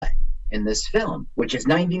in this film, which is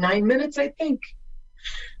 99 minutes, I think.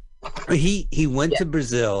 He went to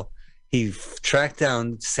Brazil. He tracked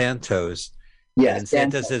down Santos. Yes. And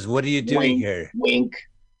Santos says, "What are you doing here?" Wink.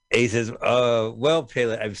 And he says, well,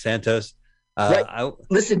 Pele, I'm Santos. Right.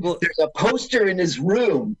 Listen, there's a poster in his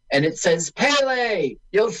room, and it says Pele.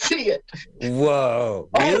 You'll see it. Whoa,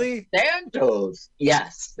 really? Oh, Santos.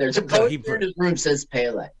 Yes, there's a poster in his room that says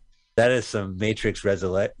Pele. That is some Matrix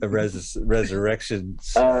resurrection.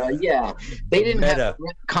 Yeah, they didn't have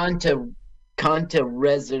Conta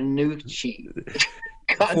Resonucci.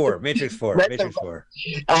 Matrix 4. They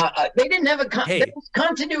didn't have there was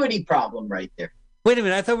continuity problem right there. Wait a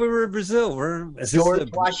minute, I thought we were in Brazil.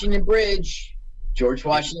 George Washington Bridge.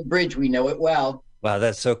 We know it well. Wow,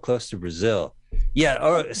 that's so close to Brazil.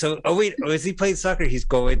 Yeah. Wait, is he playing soccer? He's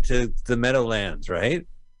going to the Meadowlands, right?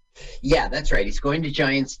 Yeah, that's right. He's going to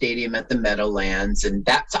Giant Stadium at the Meadowlands, and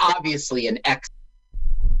that's obviously an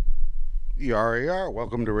Yar.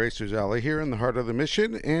 Welcome to Racers Alley here in the heart of the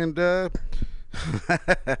mission, and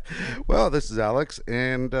well, this is Alex,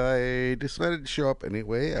 and I decided to show up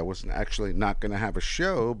anyway. I wasn't actually not going to have a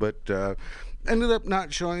show, but ended up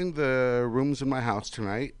not showing the rooms in my house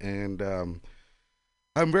tonight, and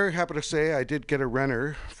I'm very happy to say I did get a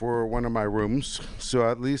renter for one of my rooms, so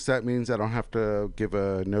at least that means I don't have to give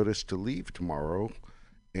a notice to leave tomorrow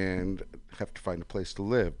and have to find a place to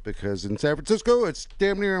live, because in San Francisco it's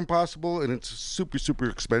damn near impossible, and it's super, super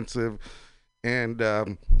expensive. And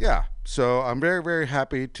so I'm very, very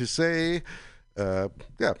happy to say,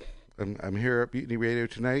 I'm here at Mutiny Radio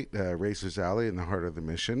tonight, Racers Alley in the heart of the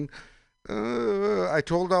mission. I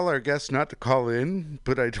told all our guests not to call in,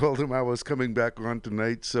 but I told them I was coming back on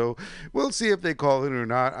tonight, so we'll see if they call in or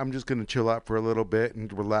not. I'm just going to chill out for a little bit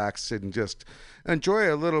and relax and just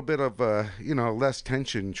enjoy a little bit of, less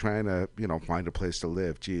tension trying to, find a place to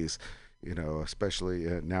live. Geez,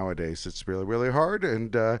 especially nowadays, it's really, really hard,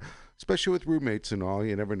 and especially with roommates and all,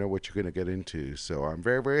 you never know what you're going to get into. So I'm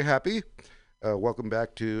very, very happy. Welcome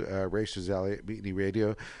back to Racers Alley at Mutiny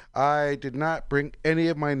Radio. I did not bring any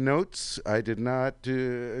of my notes. I did not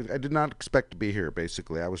expect to be here,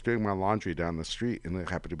 basically. I was doing my laundry down the street, and it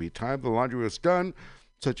happened to be time. The laundry was done.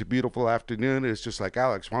 Such a beautiful afternoon. It's just like,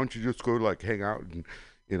 Alex, why don't you just go, hang out and,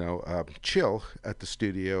 chill at the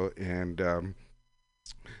studio, and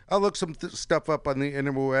I'll look some stuff up on the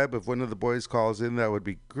interweb. If one of the boys calls in, that would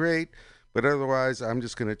be great. But otherwise, I'm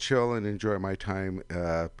just going to chill and enjoy my time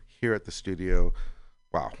here at the studio.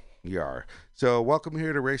 Wow, yar. So welcome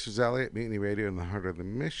here to Racers Alley at Mutiny Radio in the heart of the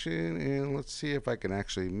mission. And let's see if I can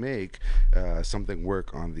actually make something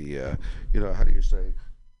work on the, how do you say?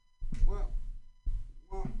 Well,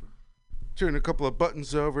 turn a couple of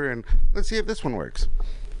buttons over, and let's see if this one works.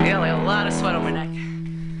 Yeah, like a lot of sweat on my neck.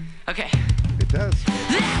 Okay. It does.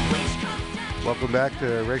 Welcome back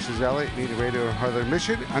to Racers Alley, Mutiny Radio, Heart of the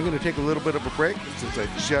Mission. I'm going to take a little bit of a break since I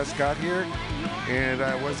just got here, and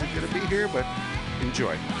I wasn't going to be here, but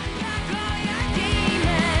enjoy.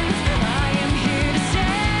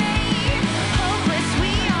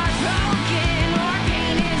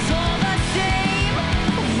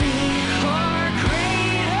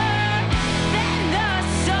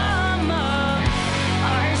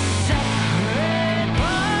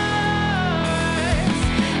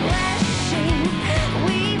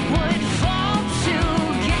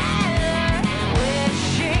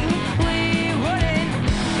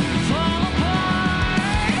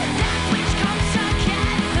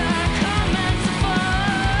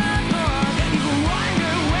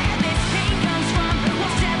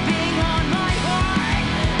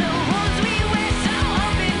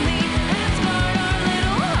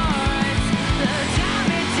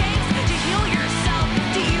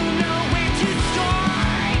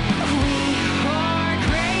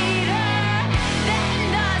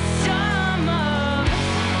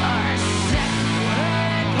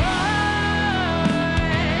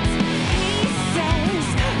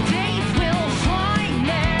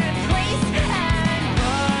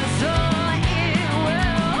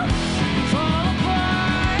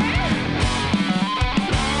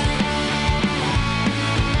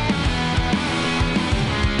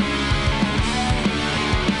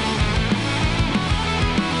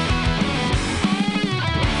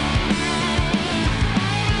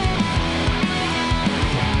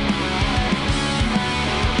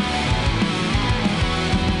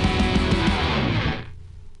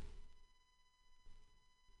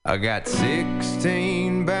 I got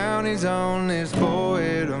 16 bounties on this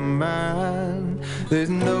poet of mine. There's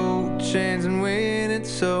no chance in winning,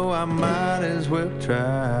 so I might as well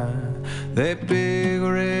try. That big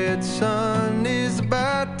red sun is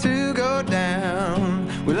about to go down.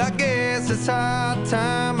 Well, I guess it's high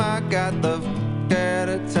time I got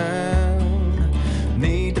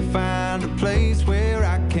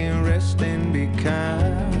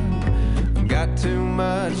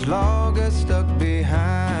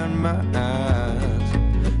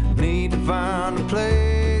find a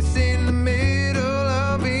place in the middle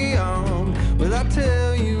of beyond. Well, I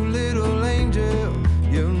tell you, little angel,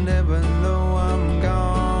 you'll never know I'm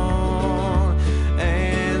gone.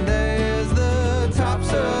 And there's the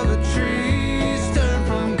tops of the trees turn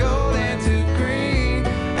from golden to green,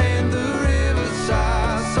 and the river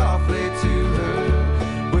sighs softly to her.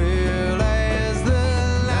 Well, as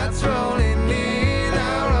the lights rolling in,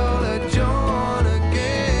 I roll a joint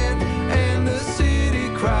again, and the city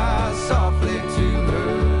cries softly to her.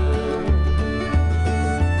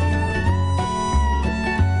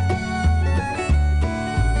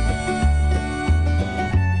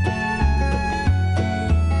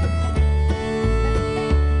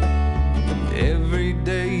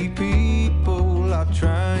 Everyday people are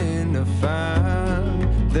trying to find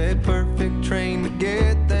their perfect train to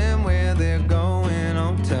get them where they're going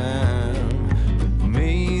on time. For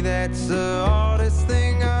me, that's the hardest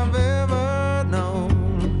thing I've ever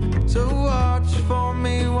known. So watch for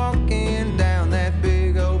me walking down that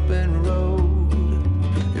big open road.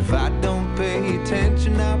 If I don't pay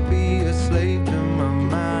attention, I'll be a slave to my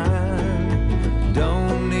mind.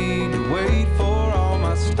 Don't need to wait for all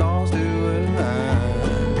my stars to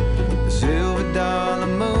align. The silver dollar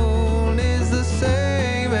moon is the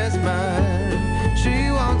same as mine.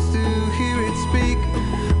 She wants to hear it speak,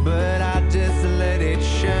 but I just let it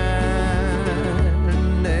shine.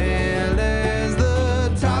 And as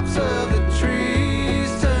the tops of the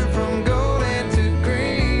trees turn from golden to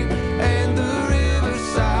green, and the river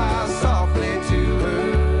sighs softly to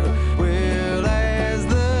her. Well, as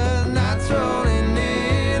the night's rolling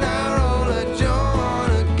in, I roll a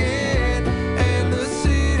joint again, and the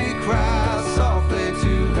city cries softly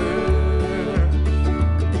to her.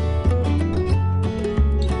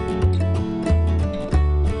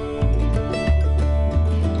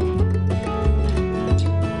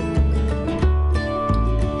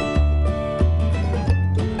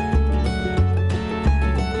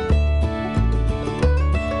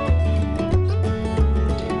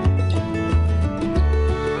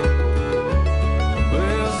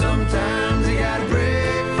 Well, sometimes you gotta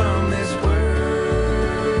break from this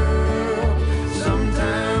world.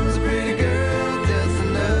 Sometimes a pretty girl just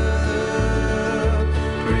another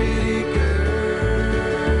pretty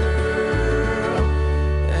girl.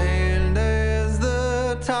 And as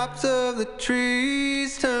the tops of the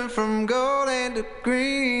trees turn from golden to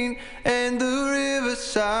green, and the river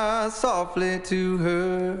sighs softly to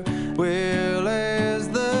her. Well, as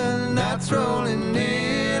the night's rolling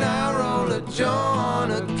in, I roll a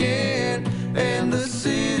joint again, and the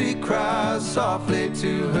city cries softly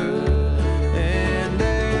to her. And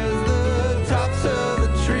as the tops of the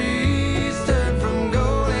trees turn from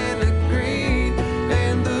golden to green,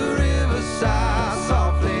 and the river sighs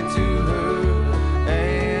softly to her.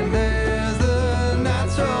 And as the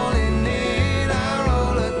night's rolling in, I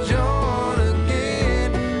roll a joint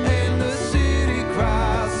again, and the city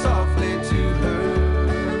cries softly to her.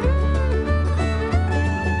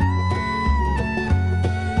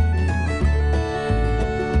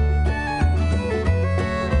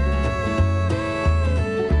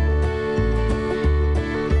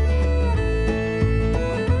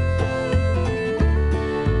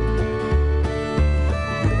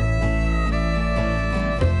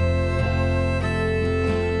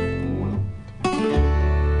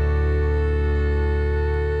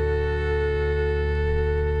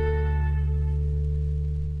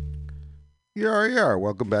 Yeah.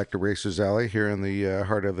 Welcome back to Racers Alley here in the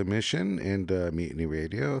heart of the mission and Mutiny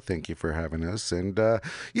Radio. Thank you for having us. And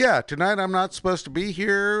tonight I'm not supposed to be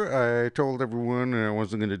here. I told everyone I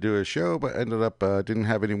wasn't going to do a show, but ended up didn't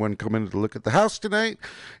have anyone come in to look at the house tonight.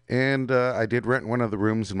 And I did rent one of the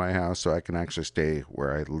rooms in my house so I can actually stay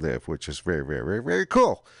where I live, which is very, very, very, very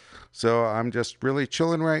cool. So I'm just really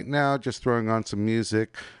chilling right now, just throwing on some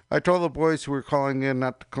music. I told the boys who were calling in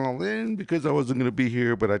not to call in because I wasn't going to be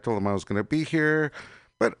here, but I told them I was going to be here.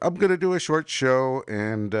 But I'm going to do a short show,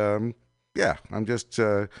 and I'm just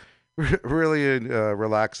really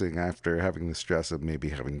relaxing after having the stress of maybe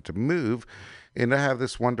having to move. And I have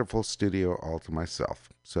this wonderful studio all to myself.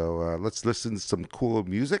 So let's listen to some cool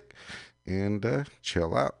music and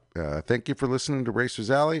chill out. Thank you for listening to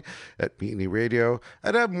Racers Alley at Mutiny Radio.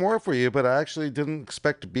 I'd have more for you, but I actually didn't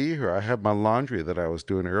expect to be here. I had my laundry that I was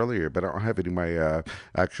doing earlier, but I don't have any of my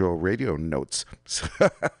actual radio notes. So,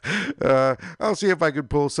 I'll see if I can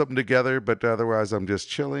pull something together, but otherwise I'm just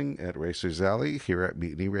chilling at Racers Alley here at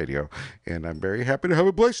Mutiny Radio, and I'm very happy to have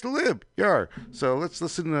a place to live. Yeah. So let's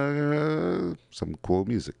listen to some cool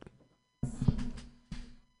music.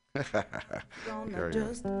 Gonna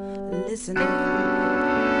just listen.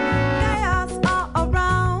 Chaos all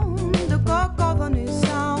around, the cock of a new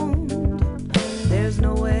sound.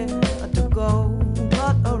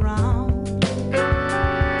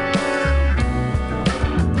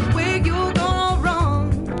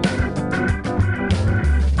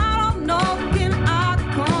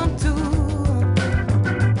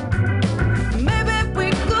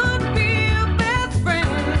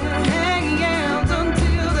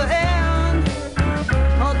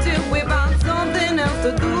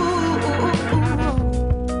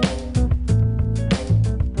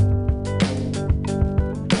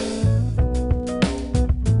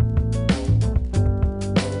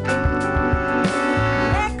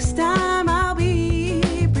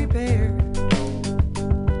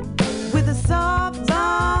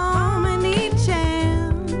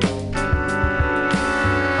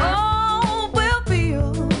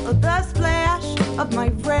 of my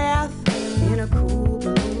wrath in a cool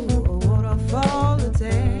blue waterfall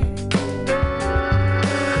attack.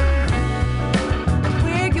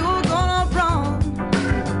 Where you gonna run?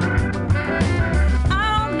 I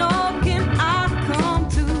don't know, can I come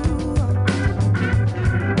to?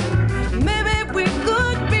 Maybe we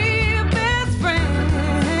could be best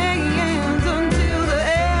friends until the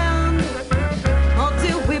end,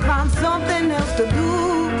 until we find something else to do.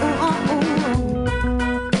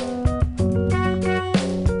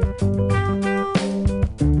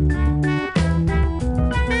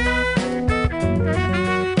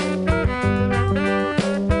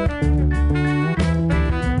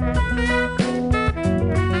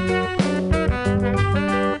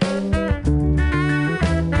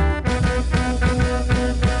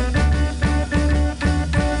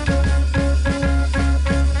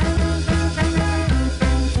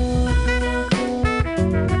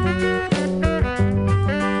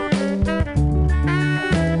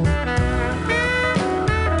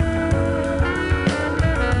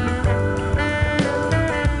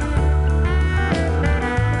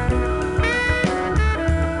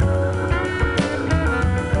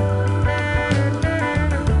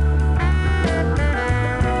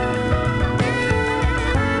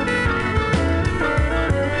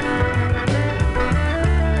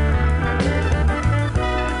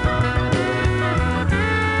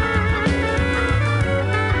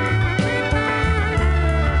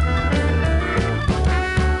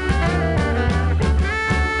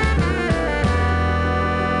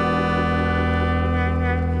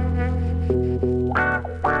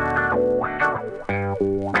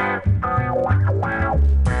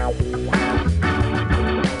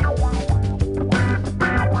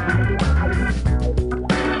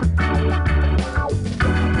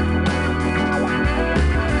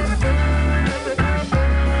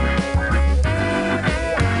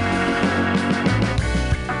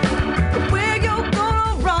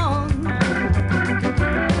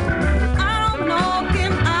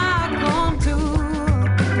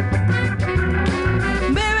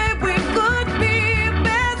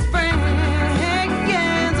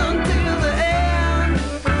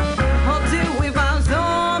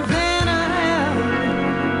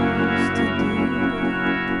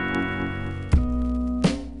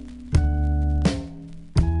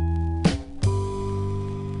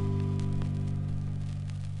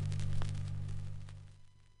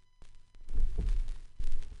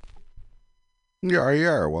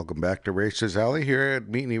 Yar. Welcome back to Racers Alley here at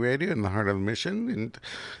Mutiny Radio in the heart of the mission. And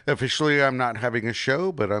officially, I'm not having a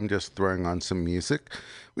show, but I'm just throwing on some music.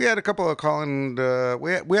 We had a couple of calling.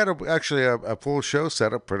 We had actually a full show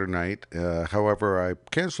set up for tonight. However, I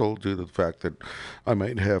canceled due to the fact that I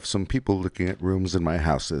might have some people looking at rooms in my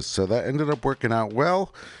houses. So that ended up working out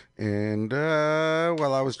well. And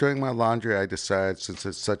while I was doing my laundry, I decided, since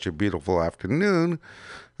it's such a beautiful afternoon,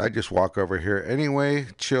 I just walk over here anyway,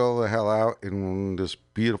 chill the hell out in this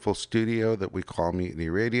beautiful studio that we call Mutiny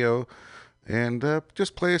Radio, and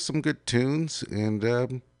just play some good tunes.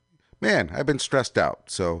 And man, I've been stressed out,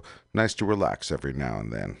 so nice to relax every now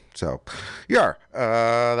and then. So,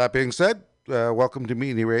 that being said, welcome to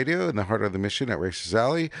Mutiny Radio in the heart of the mission at Racers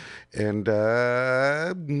Alley. And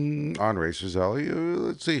on Racers Alley,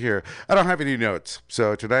 let's see here. I don't have any notes,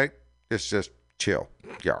 so tonight it's just chill.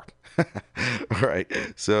 All right,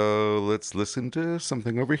 so let's listen to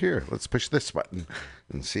something over here. Let's push this button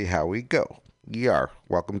and see how we go.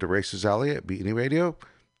 Welcome to Racers Alley at Mutiny Radio.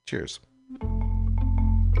 Cheers.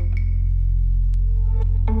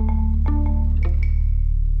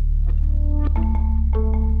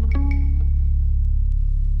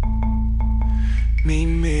 Meet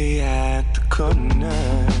me at the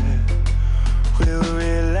corner. We'll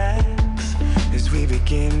relax as we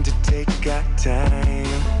begin to take our time.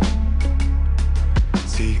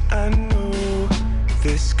 See, I know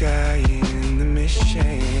this guy in the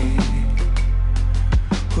mission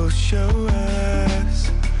will show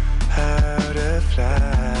us how to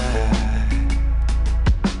fly.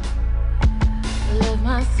 Left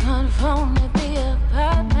my smartphone at the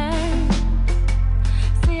apartment.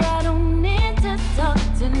 See, I don't need to talk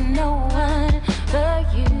to no one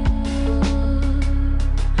but you.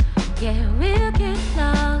 Yeah, we'll get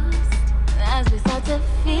lost as we start to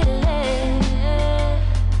feel it.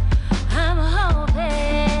 I'm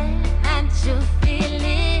hoping that you feel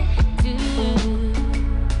it too.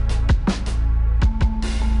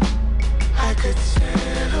 I could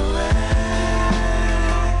sail away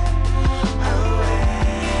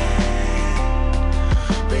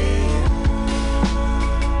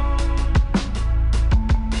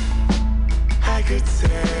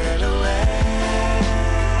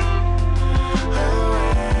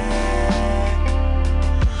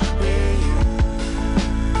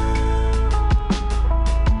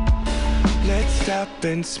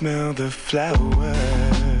and smell the flower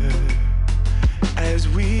as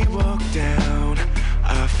we walk down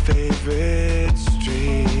our favorite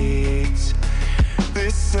streets. The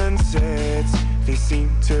sunsets, they seem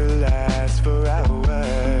to last for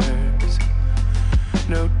hours.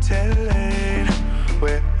 No telling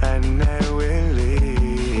where a night will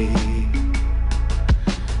lead.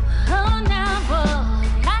 Oh, now, boy,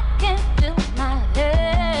 I can feel my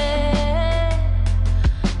head.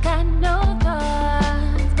 Got no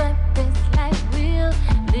thoughts, but this life will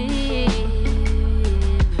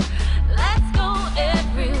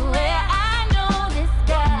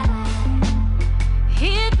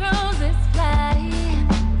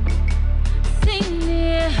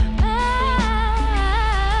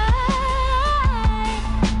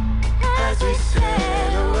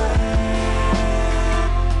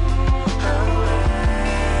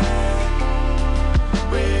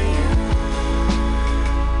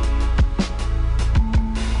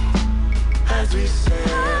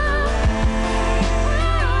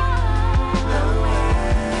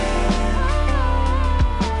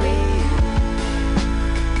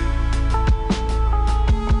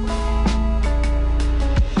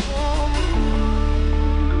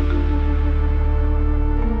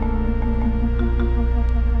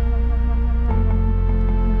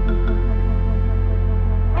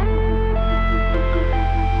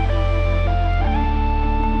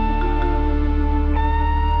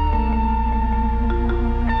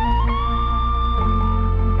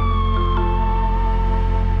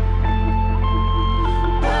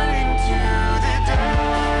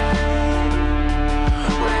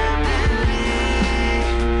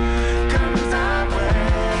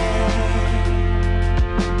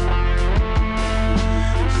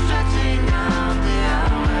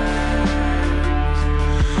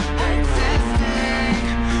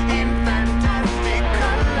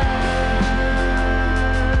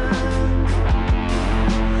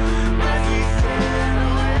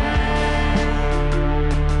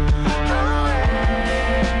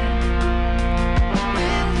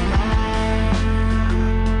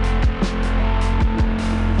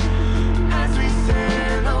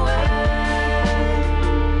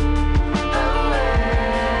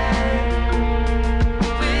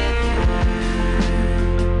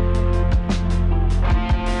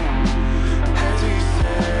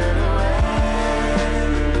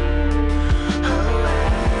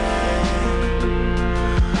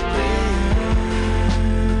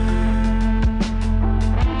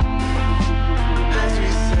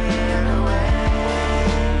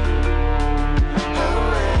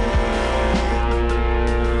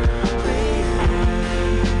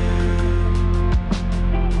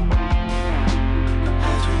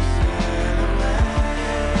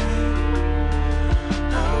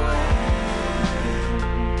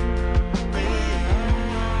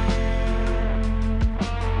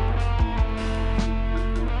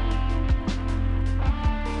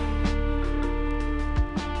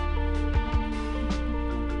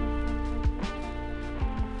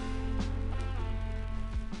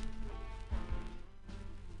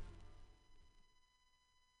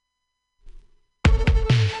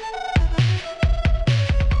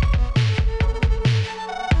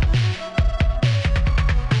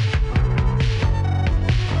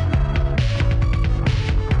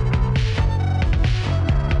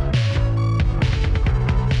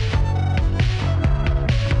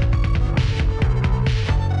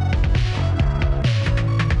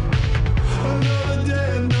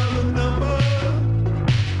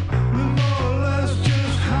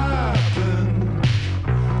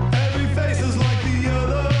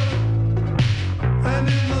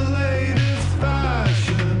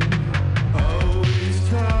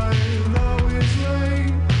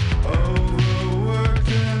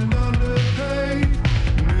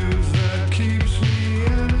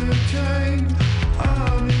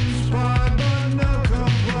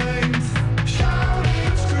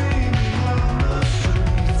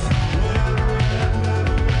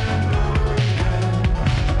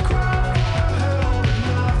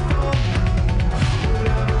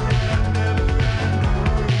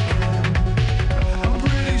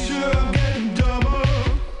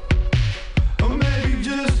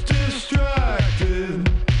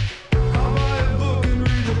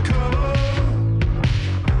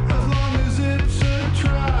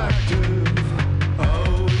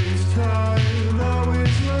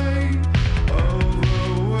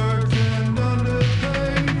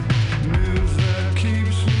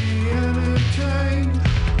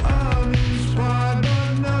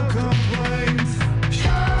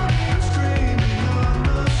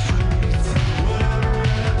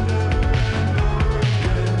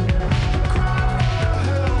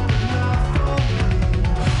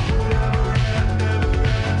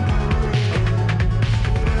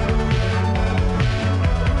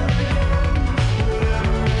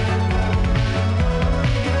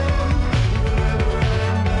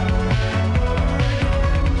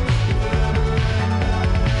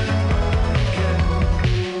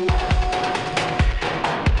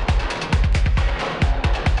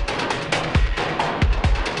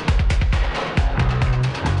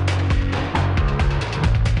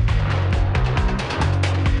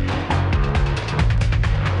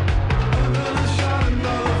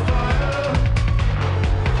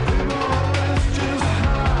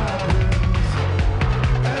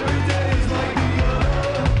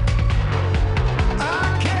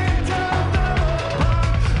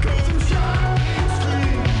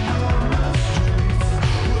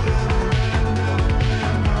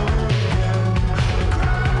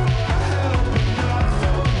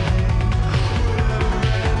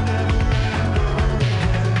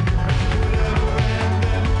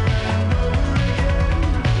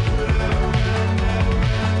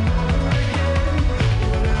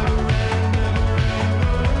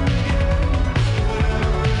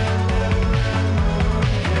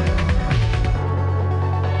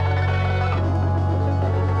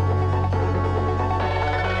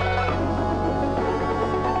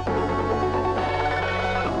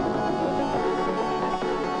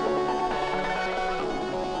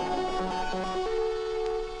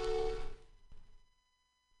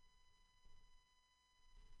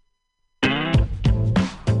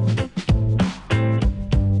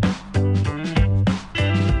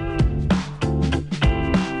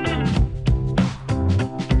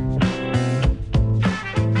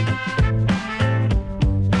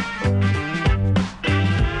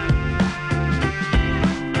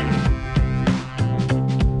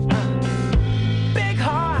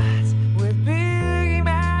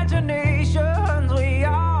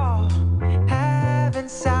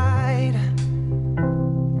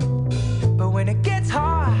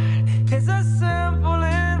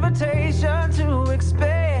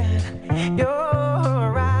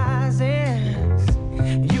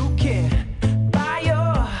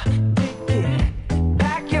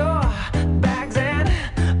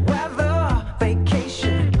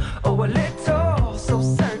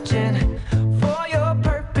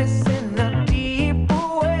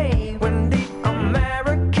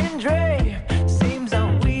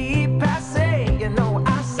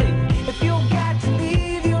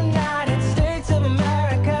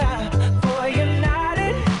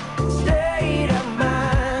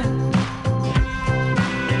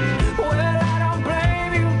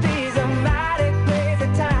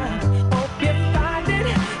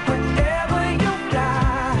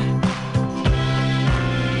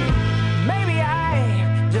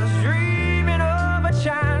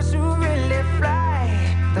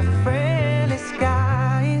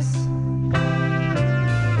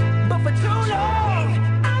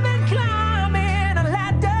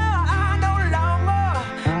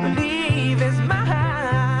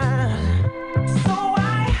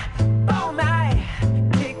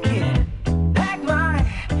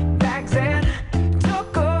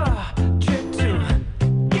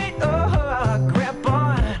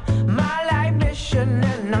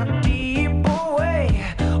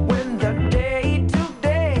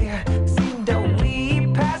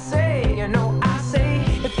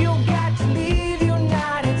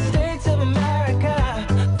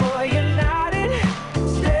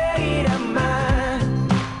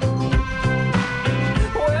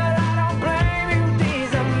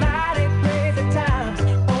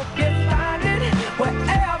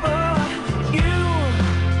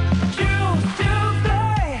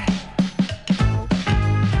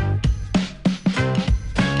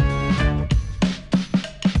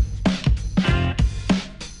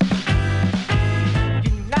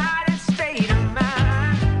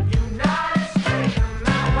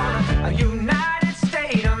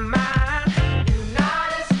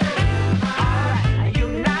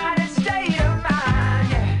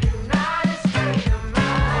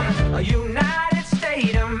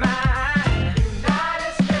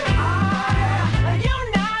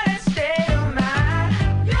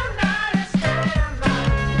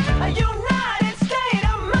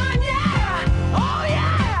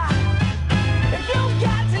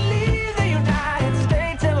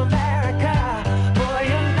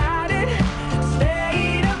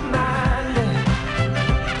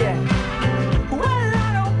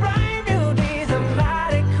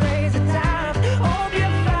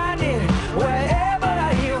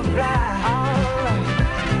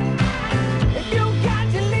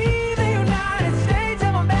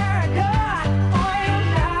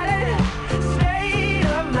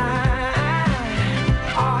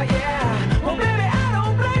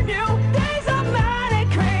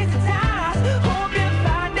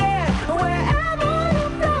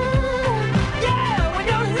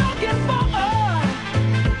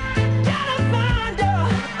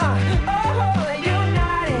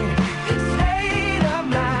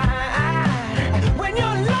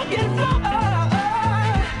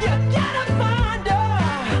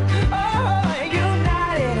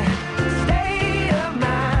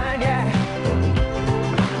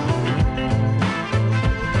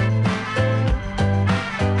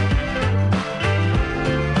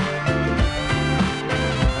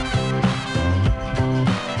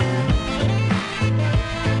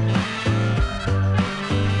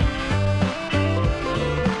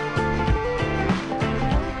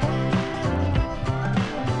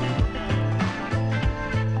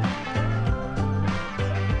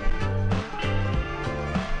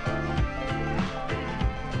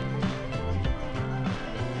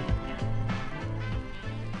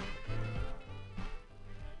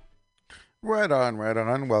Right on, right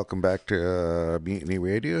on. Welcome back to Mutiny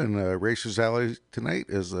Radio. And Racers Alley tonight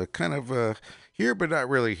is kind of here, but not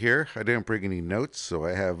really here. I didn't bring any notes, so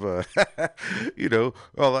I have, all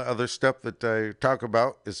the other stuff that I talk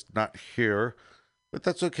about is not here. But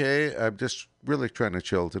that's okay. I'm just really trying to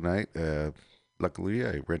chill tonight. Luckily,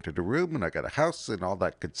 I rented a room and I got a house and all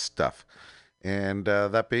that good stuff. And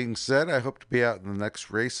that being said, I hope to be out in the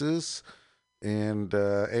next races. And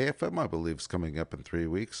AFM, I believe, is coming up in 3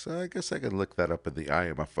 weeks. I guess I can look that up in the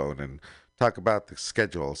IMA phone and talk about the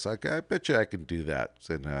schedules. I bet you I can do that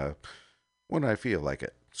when I feel like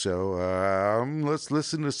it. So let's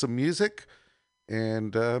listen to some music,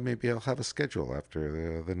 and maybe I'll have a schedule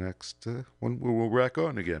after the next one. We'll rack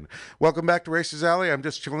on again. Welcome back to Racers Alley. I'm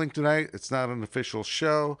just chilling tonight. It's not an official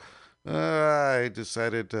show. I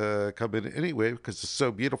decided to come in anyway because it's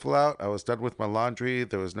so beautiful out. I was done with my laundry.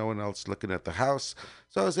 There was no one else looking at the house.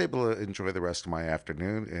 So I was able to enjoy the rest of my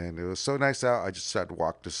afternoon. And it was so nice out. I just decided to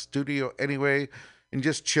walk to the studio anyway and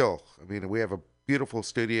just chill. I mean, we have a beautiful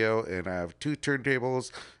studio and I have 2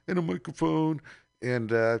 turntables and a microphone and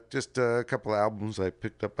just a couple of albums I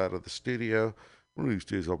picked up out of the studio. One of these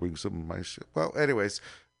days I'll bring some of my shit. Well, anyways.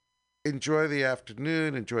 Enjoy the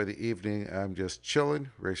afternoon, enjoy the evening. I'm just chilling.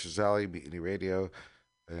 Racers Alley, Mutiny Radio,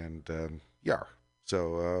 and yeah.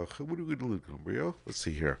 So what are we going to do, Rio? Let's see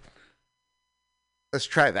here. Let's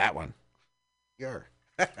try that one. Yeah.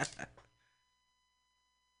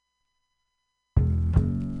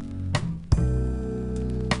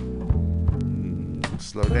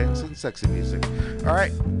 Slow dancing, sexy music. All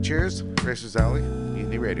right. Cheers. Racers Alley,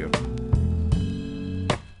 Mutiny Radio.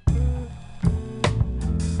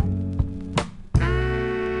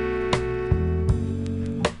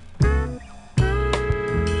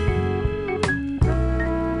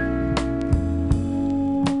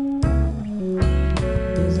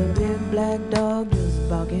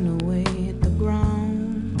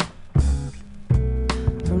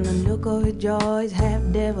 Joys, half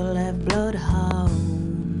devil, half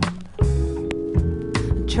bloodhound.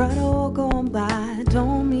 Try to walk on by,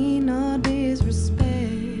 don't mean no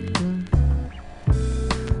disrespect.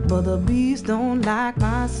 But the beast don't like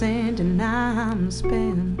my scent, and I'm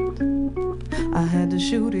spent. I had to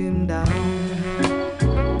shoot him down.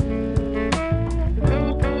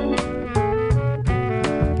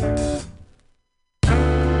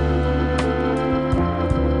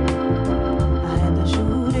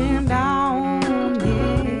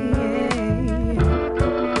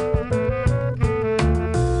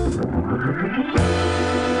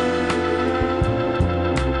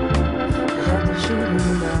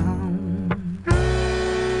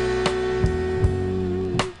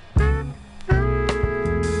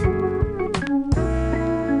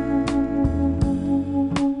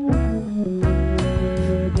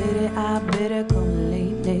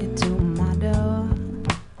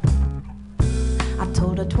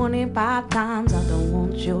 lifetimes. I don't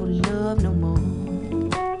want your love no more.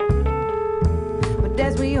 But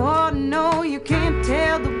as we all know, you can't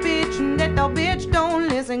tell the bitch that the bitch don't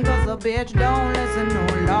listen, cause the bitch don't listen. No,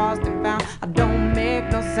 lost and found. I don't make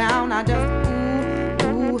no sound. I just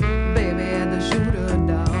ooh, baby, had to shoot her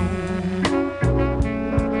down.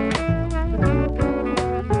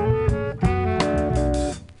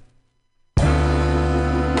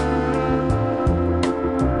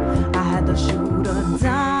 I had to shoot her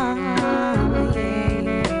down, yeah.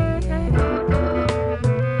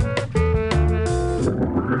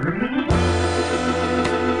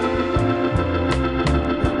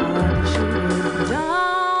 I had to shoot her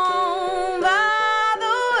down by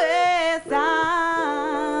the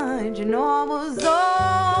wayside. You know I was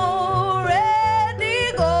already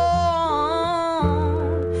gone.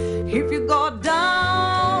 If you go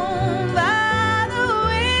down by the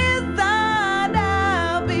wayside,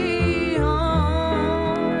 I'll be home.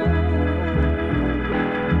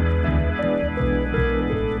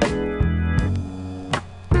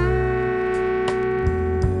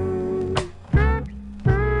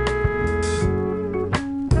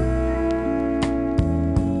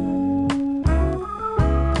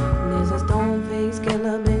 There's a stone-faced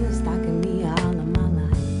killer been stalking me all of my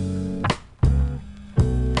life.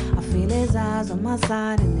 I feel his eyes on my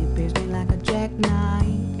side and they pierce me like a jackknife.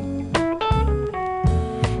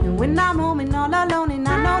 And when I'm home and all alone and I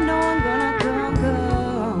don't know I'm gonna come.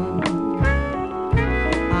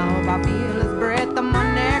 I hope I feel his breath on my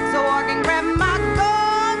neck so I can grab my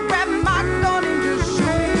gun and just shoot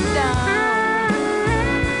him down.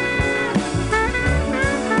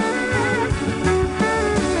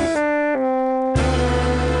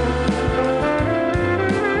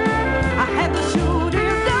 I had to shoot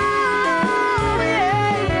him down, yeah,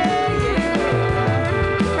 yeah,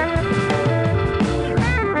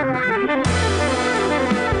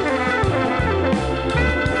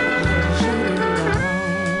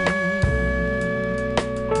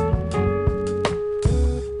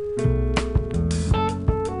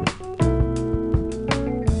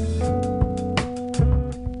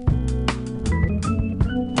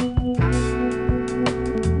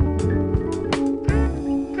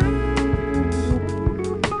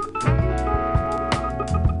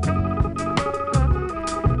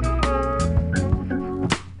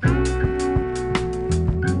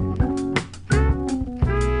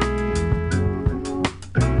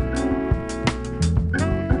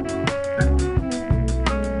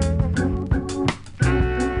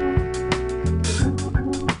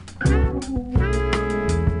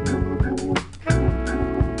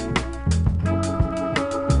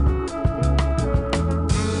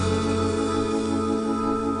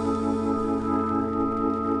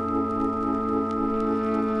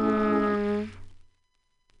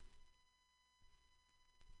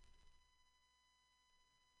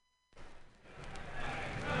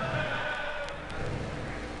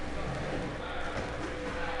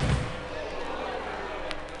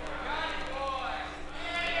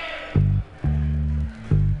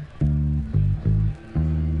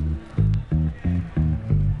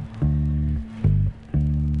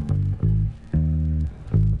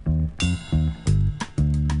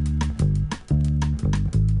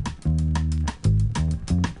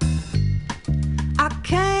 I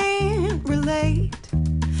can't relate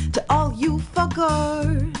to all you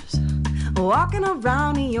fuckers walking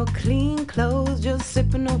around in your clean clothes, just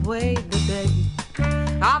sipping away the day.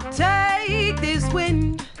 I'll take this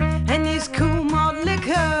wind and this cool malt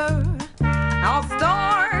liquor. I'll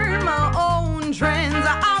start my own trends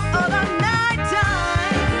out of the nighttime.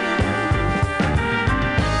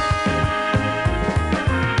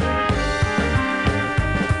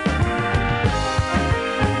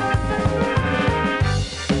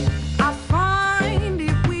 I find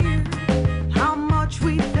it weird how much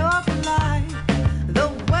we look alike. The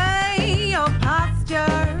way your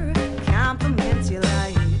posture compliments your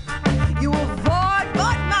life. You avoid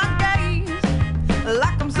but my gaze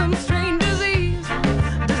like I'm some strange disease.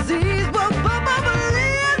 Disease will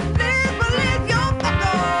please believe you're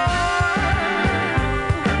fucker.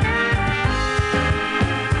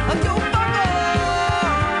 You fucker.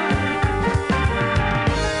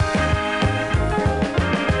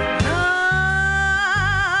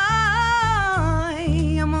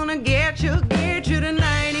 I'm gonna get you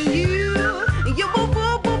tonight, and you boo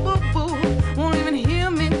boo boo boo boo won't even hear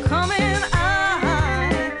me coming.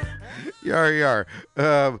 Yar yar.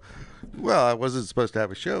 Well, I wasn't supposed to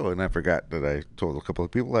have a show, and I forgot that I told a couple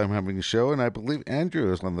of people I'm having a show, and I believe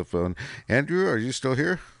Andrew is on the phone. Andrew, are you still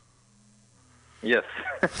here? Yes.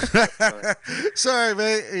 Sorry,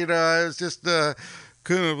 mate. You know, I was just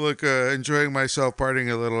kind of like enjoying myself,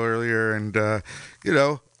 partying a little earlier, and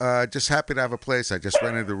just happy to have a place. I just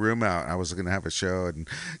rented a room out. I was going to have a show, and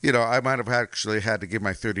I might have actually had to give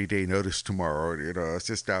my 30-day notice tomorrow. It's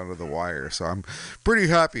just down to the wire, so I'm pretty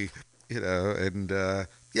happy. And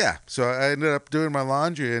yeah, so I ended up doing my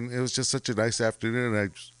laundry, and it was just such a nice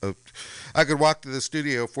afternoon. I could walk to the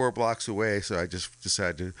studio 4 blocks away, so I just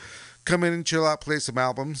decided to come in and chill out, play some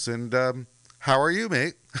albums. And how are you,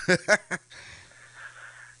 mate?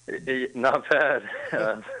 Not bad.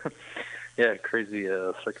 Yeah, crazy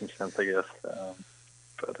circumstance, I guess.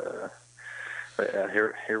 But yeah,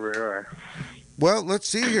 here we are. Well, let's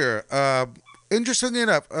see here. Interestingly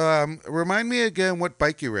enough, remind me again what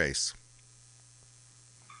bike you race.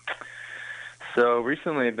 So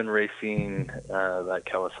recently I've been racing that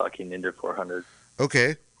Kawasaki Ninja 400.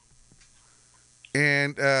 Okay.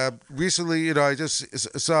 And recently, I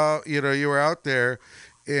just saw, you were out there,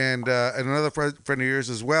 and another friend of yours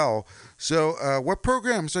as well. So what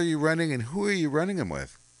programs are you running, and who are you running them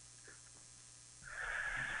with?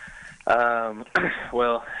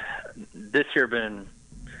 Well, this year I've been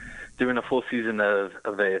doing a full season of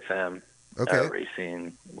AFM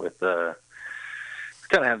racing with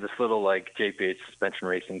kind of have this little like JPH suspension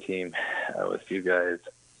racing team with a few guys.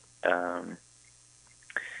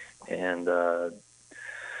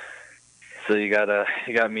 So you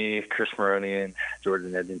got me, Chris Maroney, and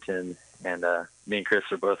Jordan Edington, and me and Chris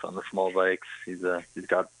are both on the small bikes. He's got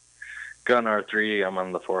an R3. I'm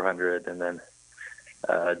on the 400, and then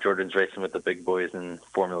Jordan's racing with the big boys in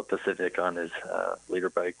Formula Pacific on his leader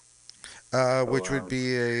bike, which would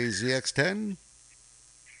be a ZX10.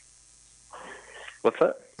 What's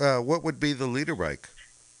that? What would be the leader bike?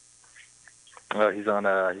 He's on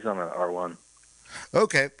an R1.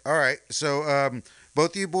 Okay, all right. So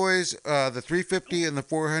both you boys, the 350 and the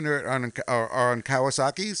 400 are on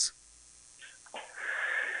Kawasaki's?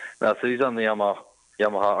 No, so he's on the Yamaha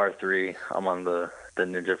R3. I'm on the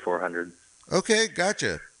Ninja 400. Okay,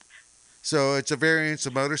 gotcha. So it's a variance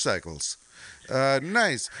of motorcycles.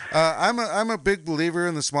 Nice. I'm a big believer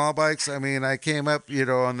in the small bikes. I mean, I came up,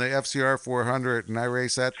 on the FCR 400, and I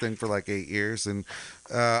raced that thing for like 8 years, and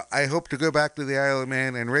I hope to go back to the Isle of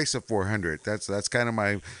Man and race a 400. That's kind of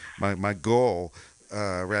my goal,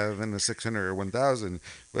 rather than the 600 or 1000.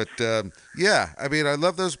 But yeah, I mean, I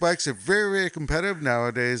love those bikes. They're very, very competitive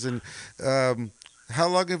nowadays. And how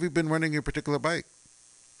long have you been running your particular bike?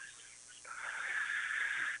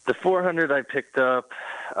 The 400 I picked up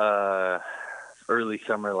early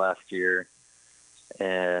summer last year,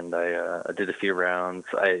 and I did a few rounds.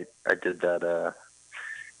 I did that,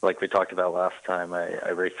 like we talked about last time, I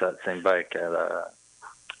raced that same bike at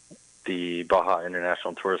the Baja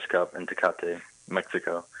International Tourist Cup in Tecate,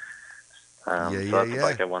 Mexico. So that's the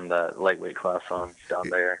bike I won that lightweight class on down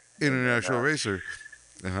there. International racer.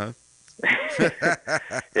 Uh-huh.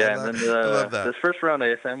 Yeah, and then this first round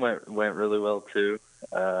ASM went really well too.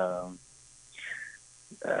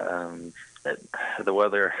 The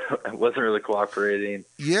weather wasn't really cooperating.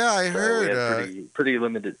 Yeah, I heard. We had pretty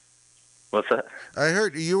limited. What's that? I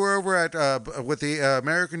heard you were over at with the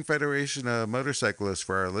American Federation of Motorcyclists.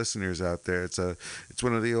 For our listeners out there, it's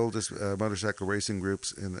one of the oldest motorcycle racing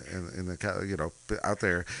groups in the out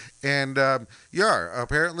there. And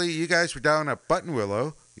apparently you guys were down at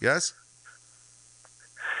Buttonwillow, yes?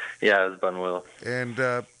 Yeah, it was Buttonwillow. And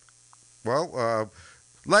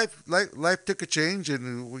life took a change,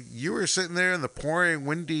 and you were sitting there in the pouring,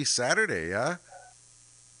 windy Saturday, yeah?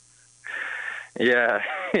 Yeah,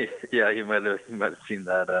 yeah, you might have seen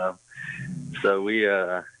that. So we,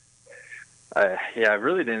 I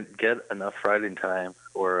really didn't get enough riding time,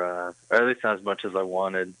 or at least not as much as I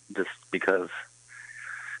wanted, just because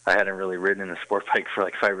I hadn't really ridden a sport bike for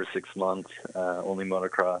like 5 or 6 months, only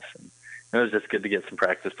motocross. And it was just good to get some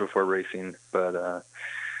practice before racing, but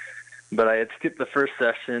I had skipped the first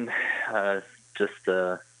session, just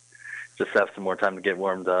have some more time to get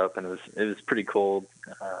warmed up, and it was pretty cold,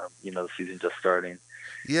 the season just starting.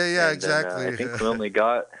 Yeah, and exactly. Then, I think we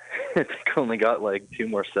only got like 2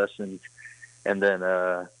 more sessions, and then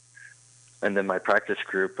my practice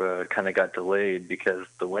group kind of got delayed because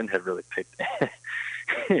the wind had really picked.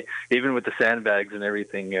 Even with the sandbags and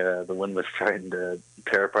everything, the wind was starting to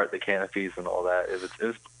tear apart the canopies and all that. It was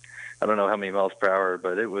I don't know how many miles per hour,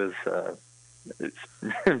 but it's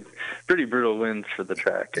pretty brutal winds for the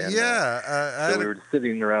track. And, so we were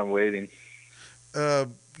sitting around waiting.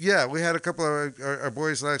 yeah, we had a couple of our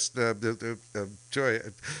boys last. Joy,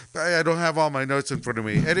 I don't have all my notes in front of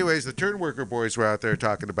me. Anyways, the turn worker boys were out there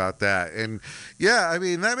talking about that, and yeah, I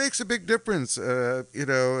mean that makes a big difference.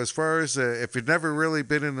 As far as if you've never really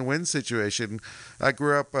been in the wind situation, I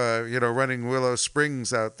grew up, running Willow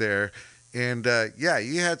Springs out there, and yeah,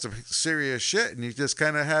 you had some serious shit, and you just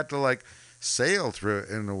kind of had to like sail through it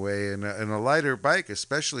in a way, and a lighter bike,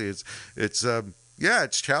 especially, it's. Yeah,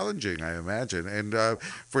 it's challenging, I imagine. And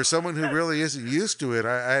for someone who really isn't used to it,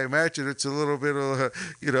 I imagine it's a little bit of,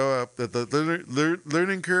 the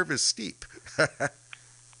learning curve is steep.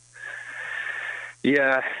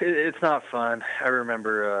 Yeah, it's not fun. I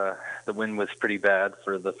remember the wind was pretty bad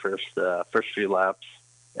for the first few laps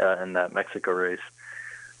in that Mexico race.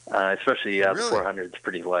 Especially, Really? The 400 is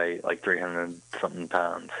pretty light, like 300-something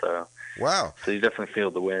pounds. So, wow. So you definitely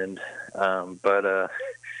feel the wind. But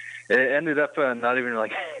it ended up not even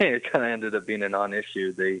like it kind of ended up being a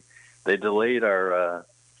non-issue. They delayed our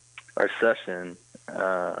session.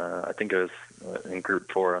 I think it was in Group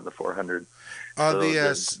 4 on the 400.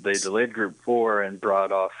 They delayed Group 4 and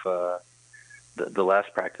brought off the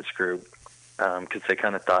last practice group because they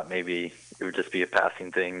kind of thought maybe it would just be a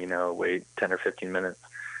passing thing, wait 10 or 15 minutes.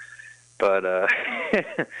 But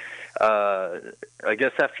I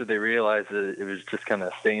guess after they realized that it was just kind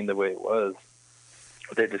of staying the way it was,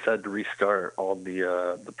 they decided to restart all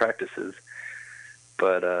the practices,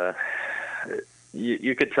 but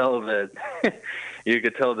you could tell that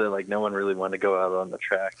like no one really wanted to go out on the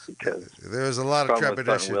track because there was a lot of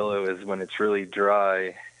trepidation. Willow is when it's really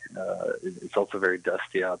dry. It's also very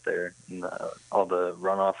dusty out there, and all the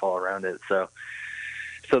runoff all around it. So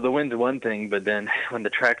the wind's one thing, but then when the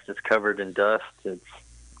track's just covered in dust, it's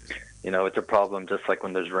a problem. Just like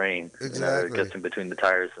when there's rain, exactly. It gets in between the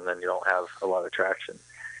tires, and then you don't have a lot of traction.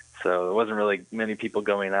 So there wasn't really many people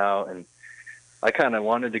going out, and I kind of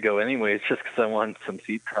wanted to go anyways, just because I wanted some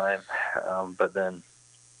seat time. But then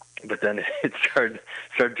it started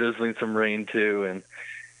drizzling some rain too,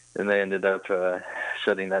 and they ended up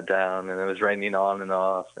shutting that down, and it was raining on and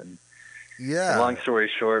off. And yeah, long story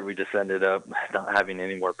short, we just ended up not having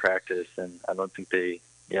any more practice, and I don't think they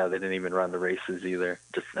didn't even run the races either.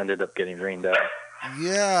 Just ended up getting rained out.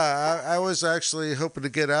 Yeah, I was actually hoping to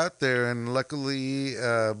get out there, and luckily,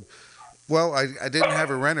 I didn't have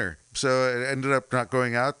a renter, so it ended up not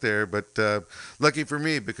going out there. But lucky for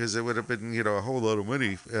me, because it would have been, a whole lot of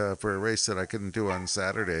money for a race that I couldn't do on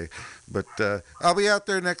Saturday. But I'll be out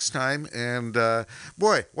there next time, and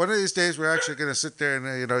boy, one of these days we're actually going to sit there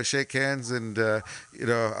and shake hands, and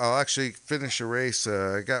I'll actually finish a race.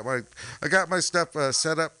 I got my stuff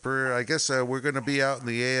set up for. I guess we're going to be out in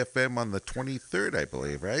the AFM on the 23rd, I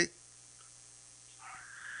believe, right?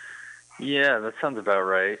 Yeah, that sounds about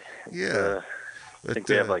right. Yeah. I think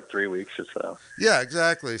we have like 3 weeks or so. Yeah,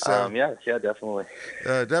 exactly. So yeah, definitely.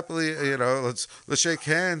 Definitely, let's shake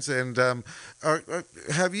hands. And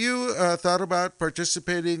have you thought about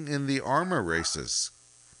participating in the ARMA races?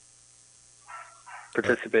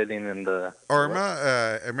 Participating in the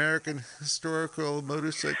ARMA, American Historical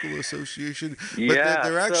Motorcycle Association. But yeah,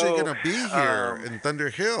 they're actually going to be here in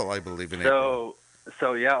Thunder Hill, I believe, in April.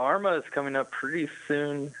 So yeah, ARMA is coming up pretty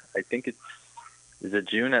soon. I think is it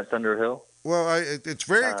June at Thunder Hill? Well, it's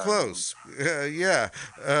very close. Yeah.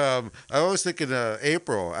 I was thinking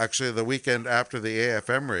April, actually the weekend after the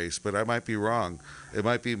AFM race, but I might be wrong. It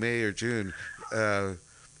might be May or June.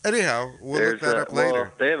 Anyhow, we'll look that up later.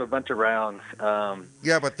 Well, they have a bunch of rounds.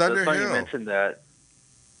 Yeah, but Thunder Hill. You mentioned that.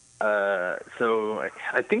 So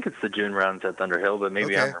I think it's the June rounds at Thunder Hill, but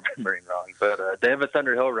maybe I'm remembering wrong. But they have a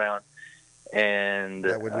Thunder Hill round. And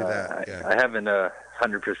that would be that. Yeah. I haven't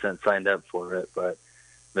 100% signed up for it, but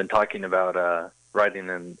I've been talking about riding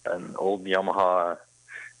an old Yamaha. I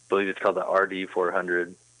believe it's called the RD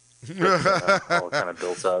 400. All kind of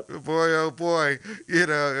built up. Boy, oh boy!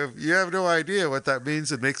 If you have no idea what that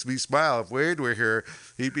means, it makes me smile. If Wade were here,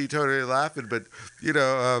 he'd be totally laughing. But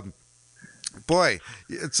boy,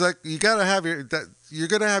 it's like you're gonna have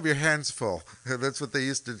your hands full. That's what they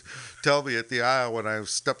used to tell me at the aisle when I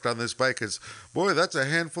stepped on this bike. Is boy, that's a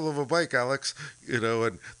handful of a bike, Alex.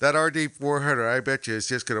 And that RD 400, I bet you, is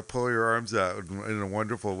just gonna pull your arms out in a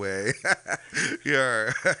wonderful way.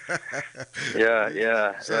 Yeah.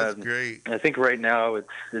 Yeah. Sounds great. I think right now it's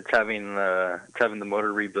having the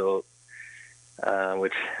motor rebuilt.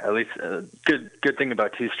 Which at least good thing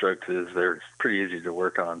about two-strokes is they're pretty easy to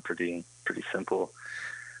work on, pretty simple.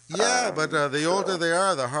 Yeah, but the older they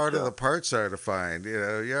are, the harder the parts are to find.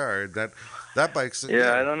 That bike's.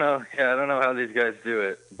 Yeah, I don't know. Yeah, I don't know how these guys do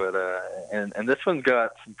it, but and this one's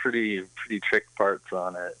got some pretty trick parts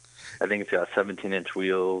on it. I think it's got 17-inch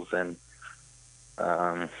wheels, and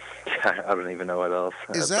I don't even know what else.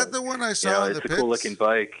 Is that the one I saw in the it's pics? a cool looking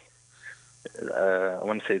bike. I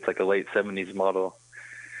want to say it's like a late 70s model.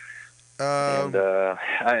 And I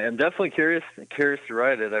am definitely curious to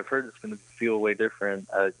ride it. I've heard it's going to feel way different.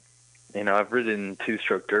 I've ridden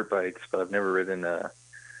two-stroke dirt bikes, but I've never ridden a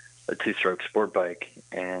two-stroke sport bike.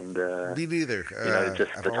 And me neither.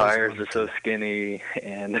 The tires are so skinny,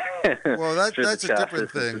 and well, that's a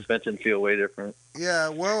different thing. Suspension feel way different. Yeah,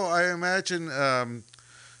 well, I imagine.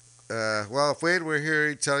 If Wade were here,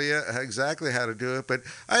 he'd tell you exactly how to do it. But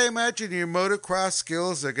I imagine your motocross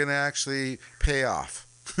skills are going to actually pay off.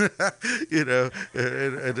 In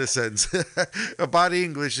a sense, a body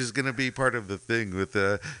English is going to be part of the thing with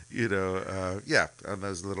on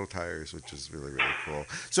those little tires, which is really, really cool.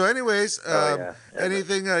 So anyways,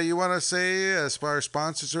 anything you want to say as far as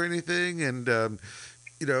sponsors or anything? And,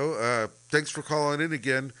 thanks for calling in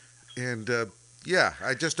again. And,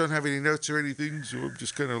 I just don't have any notes or anything, so I'm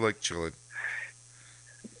just kind of like chilling.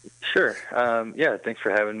 Sure. Thanks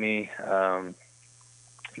for having me.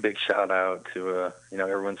 Big shout out to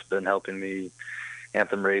everyone's been helping me: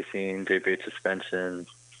 Anthem Racing, JPH Suspension,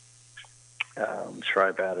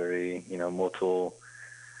 Tri Battery, Motul,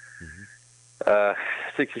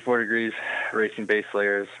 64 Degrees Racing Base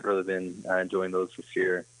Layers. Really been enjoying those this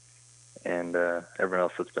year, and everyone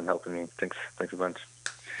else that's been helping me. Thanks a bunch.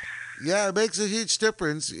 Yeah, it makes a huge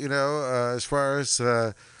difference, as far as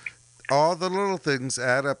all the little things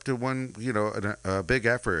add up to one, a big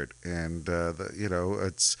effort. And,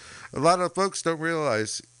 it's a lot of folks don't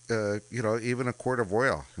realize, even a quart of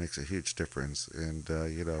oil makes a huge difference. And,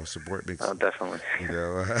 support makes. Oh, definitely.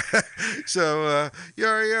 So,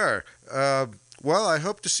 yar. Well, I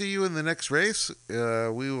hope to see you in the next race. I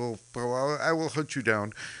will hunt you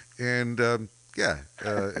down. And,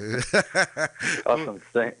 awesome.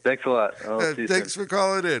 Thanks a lot. Thanks for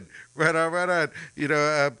calling in. Right on.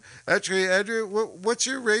 Actually, Andrew, what's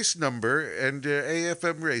your race number and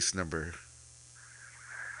AFM race number?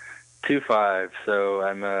 25. So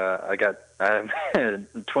I'm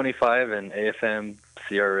 25 in AFM,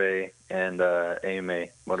 CRA, and AMA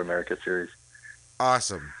Motor America Series.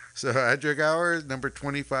 Awesome. So Andrew Gower, number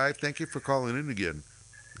 25. Thank you for calling in again.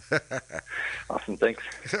 Awesome. Thanks.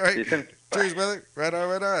 All right. See you soon. Cheers, brother. Right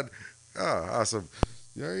on. Oh, awesome.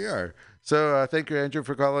 There you are. So thank you, Andrew,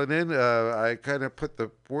 for calling in. I kind of put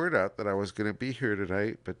the word out that I was going to be here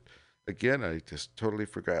tonight, but again, I just totally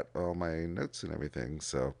forgot all my notes and everything.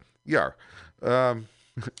 So, I'm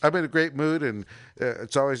in a great mood, and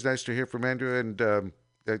it's always nice to hear from Andrew. And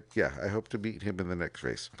I hope to meet him in the next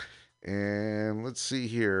race. And let's see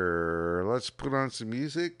here. Let's put on some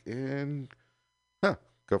music and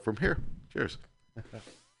go from here. Cheers.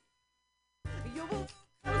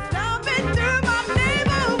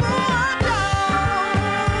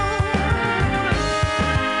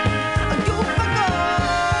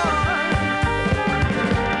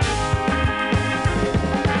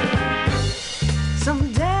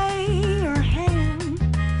 Someday your hand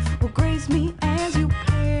will graze me as you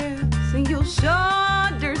pass, and you'll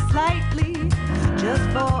shudder slightly just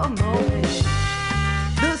for a moment.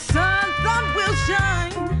 The sun will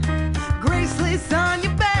shine, graceless on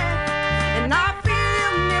your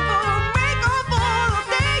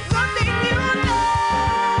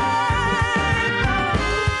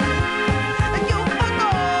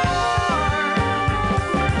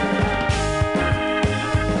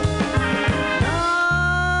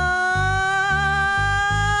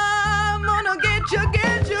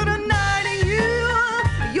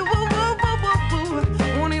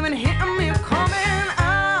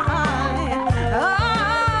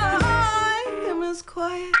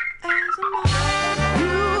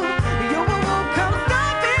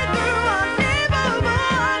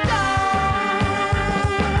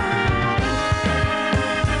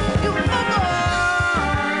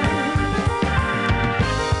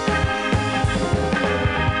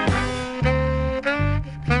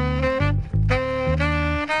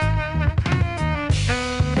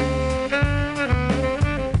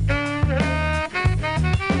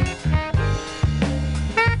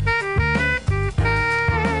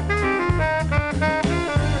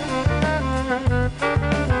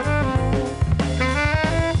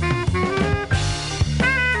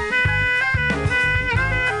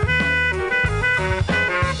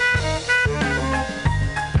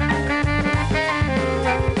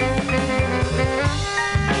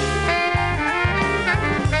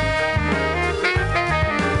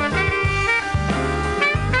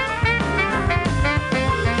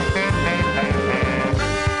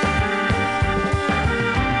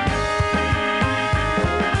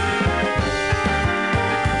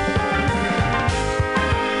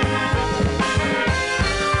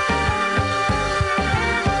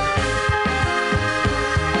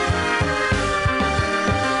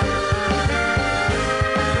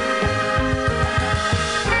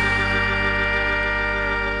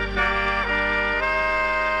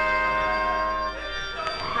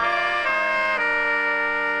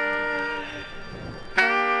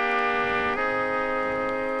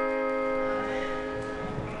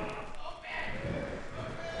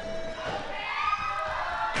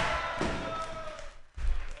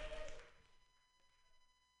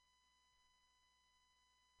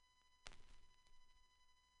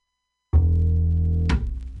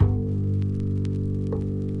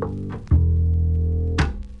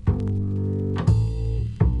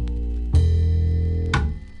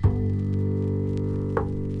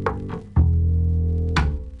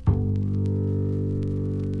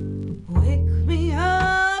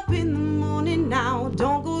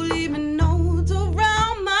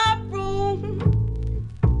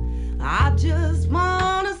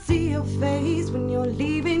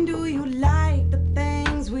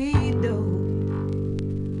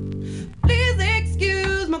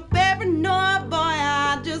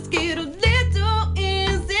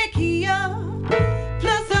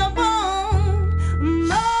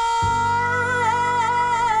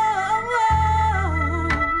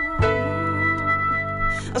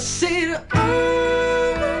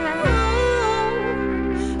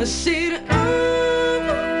I said,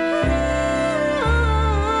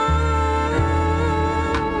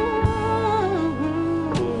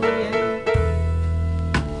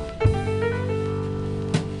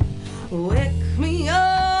 wake me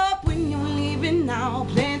up when you're leaving now.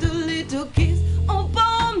 Plant a little kiss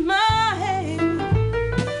upon my head.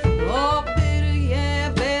 Oh, better, yeah,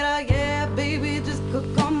 baby, just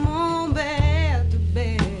come on back to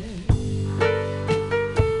bed.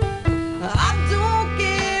 I don't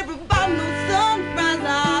care about no sunrise.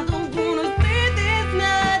 I don't wanna spend this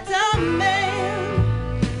night time, man.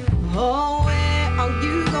 Oh, where are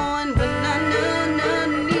you going when I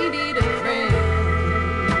needed a friend?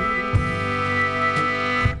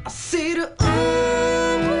 I said,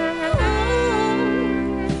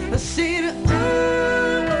 I said,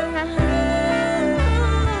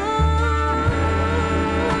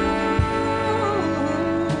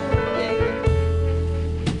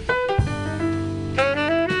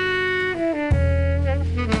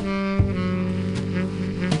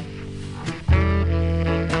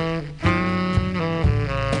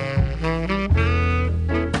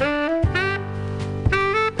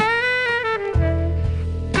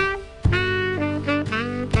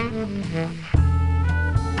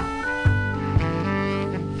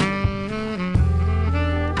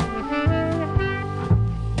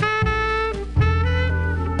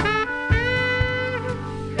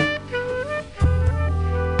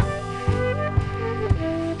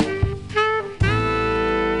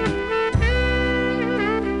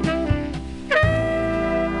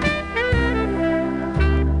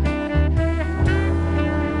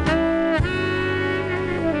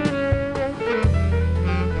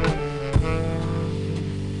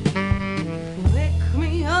 wake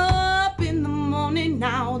me up in the morning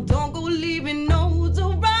now. Don't go leaving notes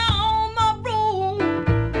around my room.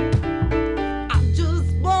 I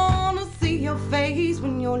just wanna see your face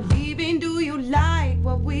when you're leaving. Do you like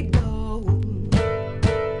what we do?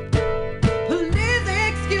 Please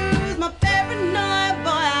excuse my paranoia,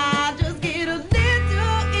 boy. I just get a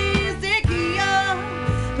little insecure.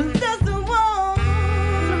 But that's the one.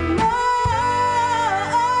 No,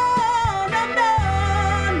 no, no,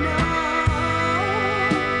 no.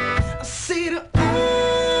 I said,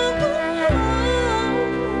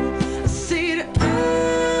 I said,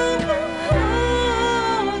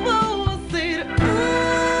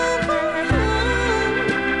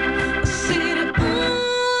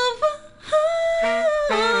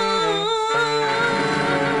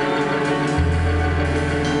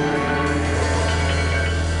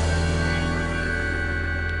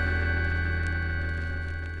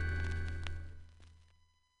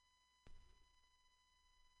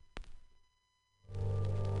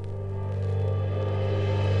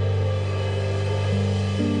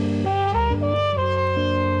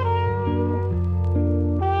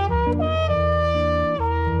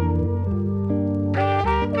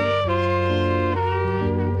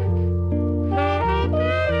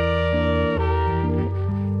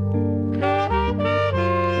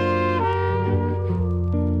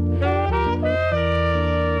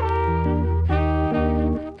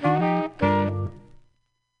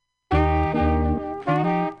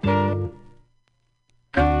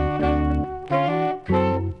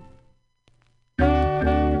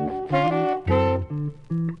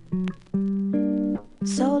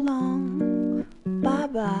 so long,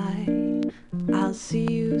 bye-bye. I'll see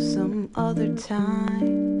you some other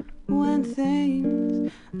time when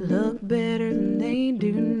things look better than they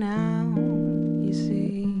do now. You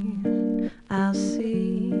see, I'll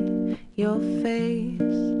see your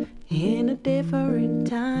face in a different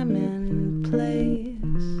time and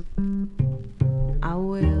place. I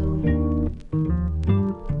will,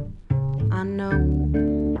 I know,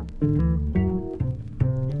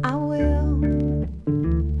 I will.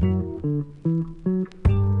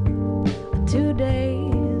 2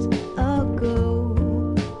 days ago,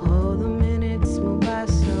 oh, the minutes move by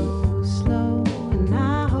so slow, and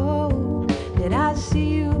I hope that I see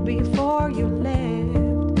you before you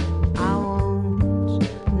left. I won't,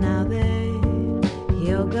 now that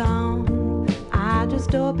you're gone. I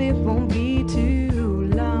just hope it won't be too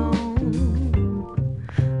long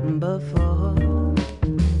before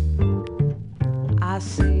I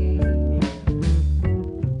see,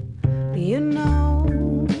 you know.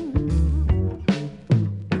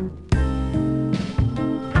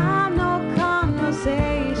 I'm no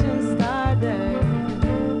conversation starter.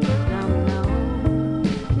 No, no,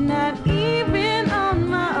 not even on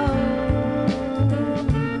my own.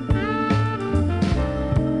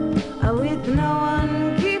 With no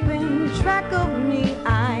one keeping track of me,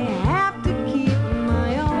 I have to keep my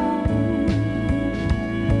own.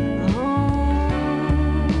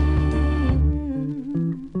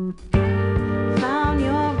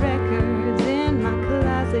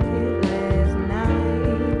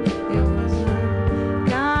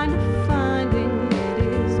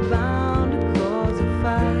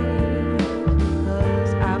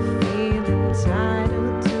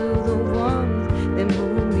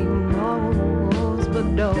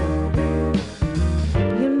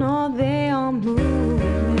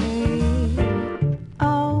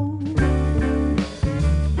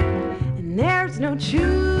 no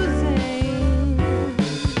choosing.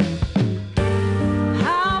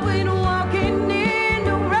 I've been walking in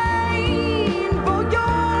the rain for you.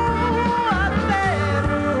 I said,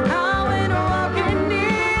 I've been walking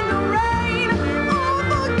in the rain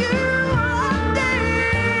for you. I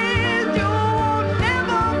said, you'll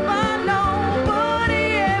never find nobody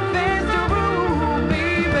else to rule,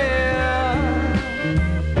 baby.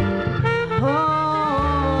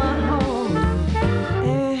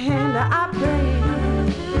 And I pray,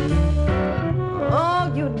 oh,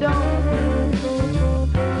 you don't.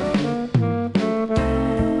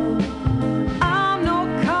 I'm no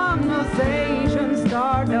conversation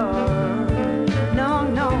starter. No,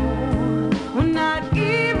 no, not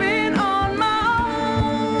even on my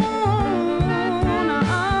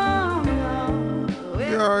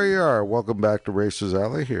own. Yar. Welcome back to Racers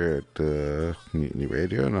Alley here at Mutiny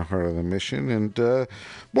Radio in the heart of the mission. And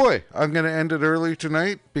boy, I'm going to end it early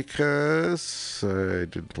tonight because I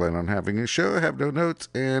didn't plan on having a show. I have no notes.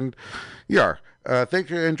 And thank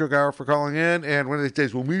you, Andrew Gower, for calling in. And one of these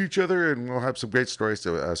days we'll meet each other and we'll have some great stories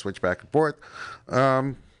to switch back and forth.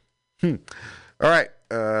 All right.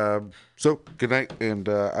 So good night. And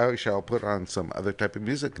I shall put on some other type of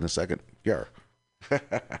music in a second. Yar.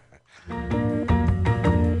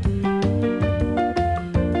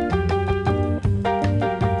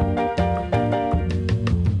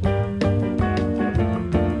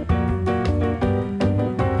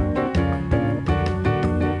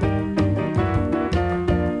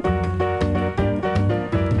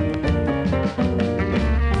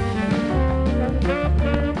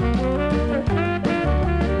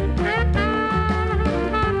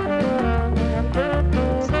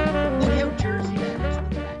 Look how Jersey that is.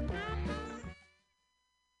 Look at that.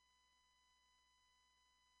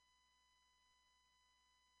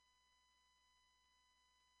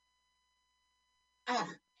 Ah.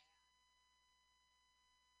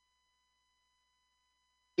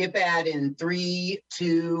 Get bad in 3,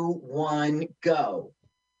 2, 1, go.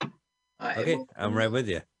 Okay, I'm right with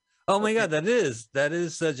you. Oh my God, that is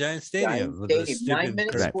Giant Stadium. with the Stadium, 9 stupid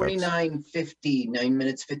minutes Right, folks. 49, 50, 9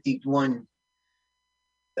 minutes 51.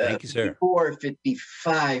 Thank you, sir. 54,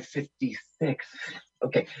 55, 56.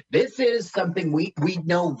 Okay, this is something we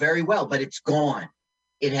know very well, but it's gone.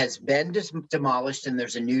 It has been demolished, and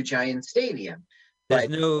there's a new Giant Stadium. There's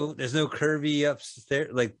But no curvy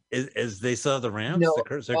upstairs. Like, is they still have the ramps, no,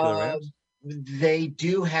 the circular ramps? they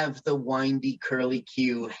do have the windy curly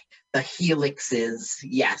Q, the helixes.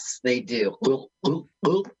 Yes, they do.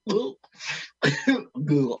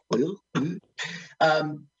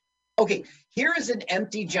 Okay, here is an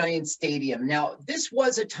empty Giant Stadium. Now, this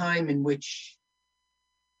was a time in which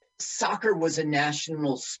soccer was a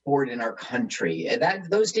national sport in our country.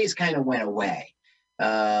 Those days kind of went away.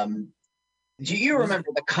 Do you remember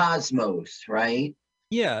the Cosmos, right?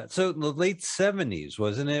 Yeah. So the late 70s,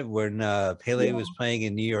 wasn't it, when Pele was playing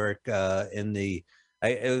in New York it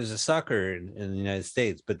was a soccer in the United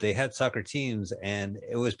States, but they had soccer teams, and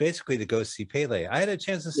it was basically to go see Pele. I had a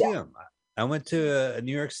chance to see him. I went to a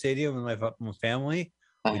New York stadium with my family.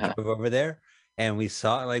 We drove over there, and we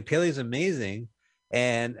saw, like, Pele's amazing,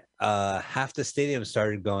 and half the stadium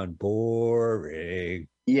started going boring.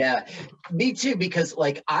 Yeah, me too, because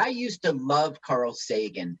like I used to love Carl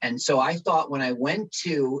Sagan. And so I thought when I went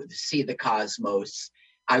to see the Cosmos,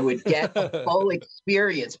 I would get a full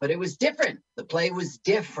experience, but it was different. The play was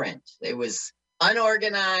different. It was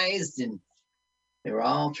unorganized, and they were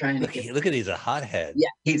all trying to Look at he's a hothead. Yeah,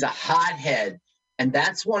 he's a hothead. And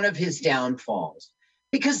that's one of his downfalls.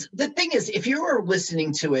 Because the thing is, if you were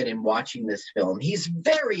listening to it and watching this film, he's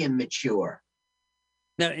very immature.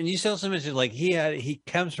 Now, and you also mentioned, like, he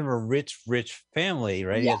comes from a rich family,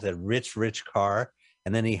 right? Yeah. He has a rich car,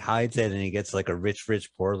 and then he hides it, and he gets like a rich,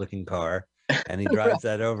 poor looking car, and he drives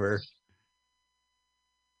that over.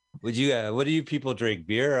 What do you people drink?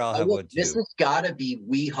 Beer? I'll have one too. This has got to be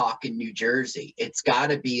Weehawken, New Jersey. It's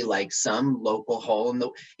got to be like some local hole in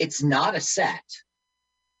the. It's not a set,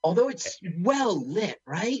 although it's well lit,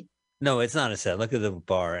 right? No, it's not a set. Look at the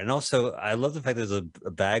bar, and also I love the fact there's a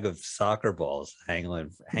bag of soccer balls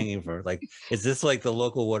hanging from. Like, is this like the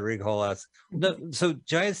local watering hole house? No. So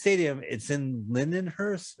Giant Stadium, it's in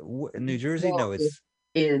Lindenhurst, in New Jersey. Well, No, it's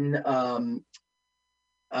in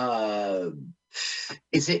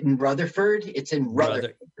is it in Rutherford? It's in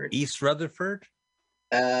Rutherford. East Rutherford.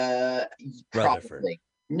 Rutherford. Probably.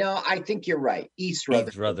 No, I think you're right. East Rutherford.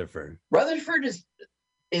 East Rutherford. Rutherford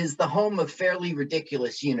is the home of Fairly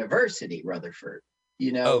Ridiculous University, Rutherford.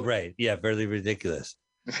 You know. Oh, right. Yeah, Fairly Ridiculous.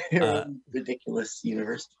 Ridiculous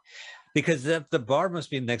University. because the bar must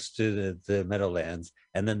be next to the Meadowlands,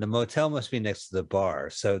 and then the motel must be next to the bar.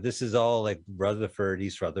 So this is all like Rutherford,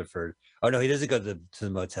 East Rutherford. Oh no, he doesn't go to the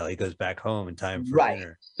motel. He goes back home in time for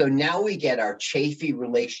dinner. So now we get our chafy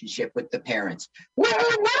relationship with the parents. Where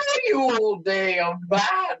were you all day? I'm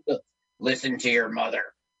bad. Listen to your mother.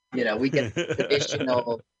 You know, we get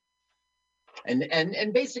traditional.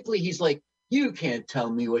 And basically he's like, you can't tell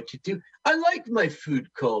me what to do. I like my food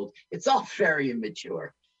cold. It's all very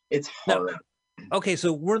immature. It's hard. Okay,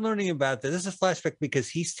 so we're learning about this. This is a flashback because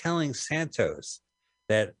he's telling Santos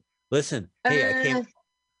that, listen, hey,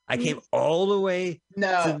 I came all the way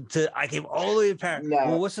I came all the way to Paris. No.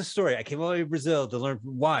 Well, what's the story? I came all the way to Brazil to learn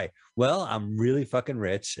why. Well, I'm really fucking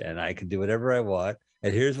rich and I can do whatever I want.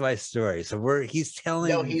 And here's my story. So he's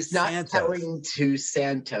telling No, he's not Santos. telling to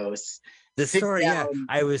Santos. The story,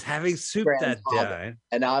 I was having soup that day.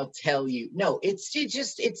 And I'll tell you, no, it's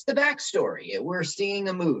the backstory. We're seeing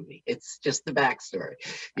a movie. It's just the backstory.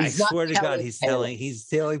 I swear to God, he's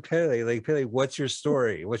telling Pele, like, Pele, what's your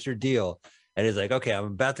story? What's your deal? And he's like, okay, I'm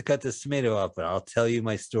about to cut this tomato up, but I'll tell you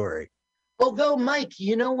my story. Although, Mike,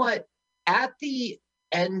 you know what? At the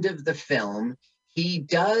end of the film, he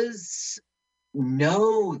does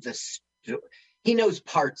know the story. He knows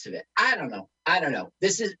parts of it. I don't know.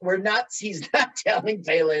 He's not telling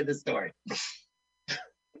Pele the story.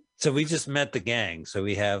 So we just met the gang. So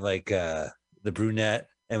we have like the brunette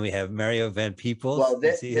and we have Mario Van Peebles. Well,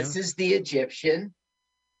 this is the Egyptian.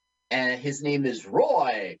 And his name is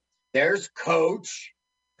Roy. There's Coach.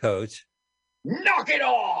 Knock it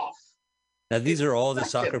off. Now, these are all the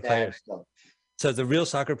soccer players. So the real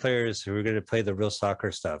soccer players who are going to play the real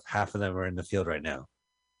soccer stuff, half of them are in the field right now.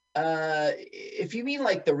 If you mean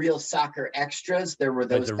like the real soccer extras, there were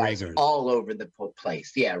those guys ringers all over the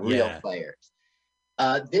place. Yeah, real players.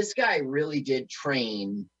 This guy really did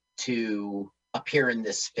train to appear in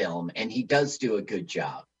this film, and he does do a good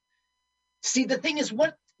job. See, the thing is,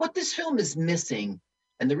 what this film is missing,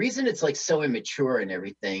 and the reason it's like so immature and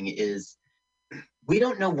everything is we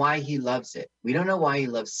don't know why he loves it. We don't know why he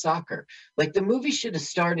loves soccer. Like the movie should have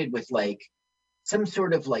started with like some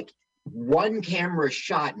sort of like one camera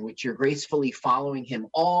shot in which you're gracefully following him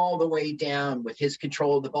all the way down with his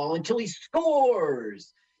control of the ball until he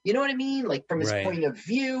scores. You know what I mean? Like from his point of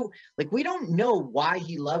view, like we don't know why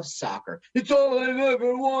he loves soccer. It's all I've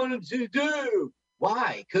ever wanted to do.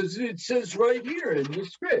 Why? Because it says right here in the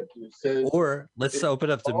script. It says, or let's open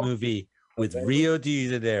up the movie with Rio de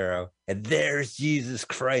Janeiro, and there's Jesus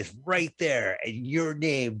Christ right there, and your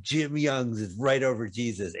name, Jim Youngs, is right over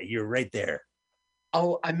Jesus, and you're right there.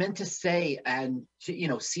 Oh, I meant to say, and you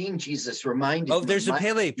know, seeing Jesus reminded. Oh, there's a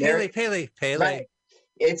Pele. Right.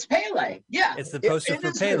 It's Pele. Yeah, it's the poster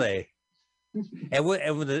for Pele.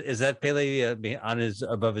 And is that Pele on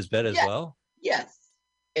above his bed as well? Yes,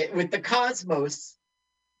 with the Cosmos.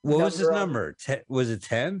 What was his number? Was it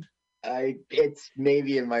 10? It's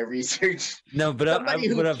maybe in my research. No, but somebody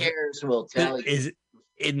who cares will tell you. Is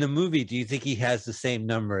in the movie? Do you think he has the same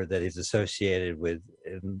number that he's associated with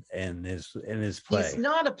in his play? He's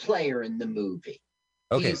not a player in the movie.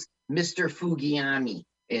 Okay, he's Mr. Fugiyami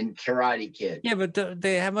in Karate Kid. Yeah, but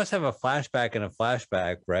they must have a flashback and a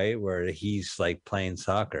flashback, right, where he's like playing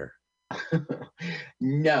soccer.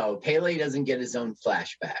 No, Pele doesn't get his own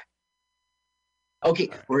flashback. Okay,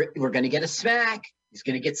 right. We're gonna get a smack. He's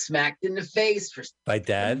gonna get smacked in the face by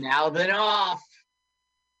Dad. Mouthing off.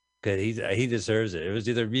 Good, he deserves it. It was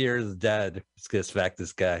either me or the dad. Let's gonna smack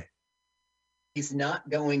this guy. He's not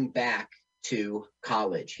going back to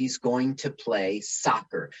college. He's going to play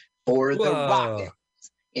soccer for the Rockets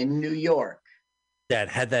in New York. Dad,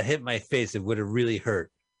 had that hit my face, it would have really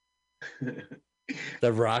hurt.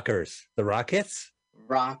 The Rockers, the Rockets, the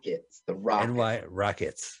Rockets, NY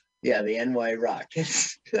Rockets. Yeah, the NY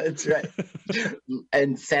Rockets. That's right.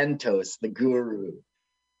 And Santos, the guru.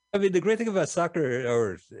 I mean, the great thing about soccer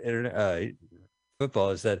or football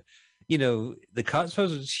is that, you know, the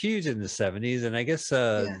Cosmos was huge in the 70s. And I guess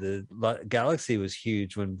the Galaxy was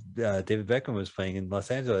huge when David Beckham was playing in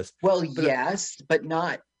Los Angeles. Well, yes, but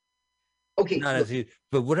not. Okay. Not as huge.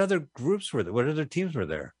 But what other groups were there? What other teams were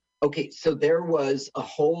there? Okay, so there was a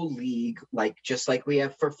whole league, just like we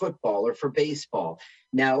have for football or for baseball.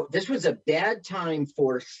 Now, this was a bad time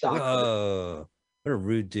for soccer. Oh, what a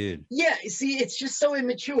rude dude. Yeah, see, it's just so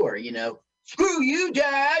immature, you know. Screw you,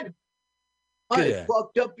 Dad. I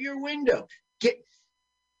fucked up your window.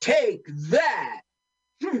 Take that.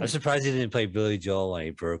 I'm surprised he didn't play Billy Joel when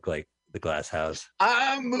he broke, like, the glass house.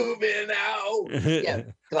 I'm moving out. Yeah,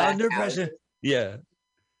 glass under house. pressure. Yeah.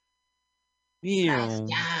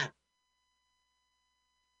 Stop.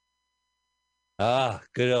 Ah,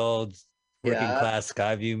 good old Working class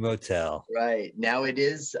Skyview Motel. Right. Now it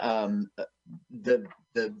is the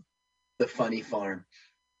funny farm.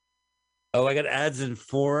 Oh, I got ads in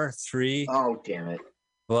 4, 3. Oh, damn it.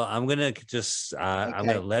 Well, I'm gonna just I'm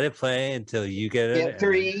gonna let it play until you get it. Yeah,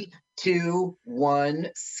 3, 2, 1,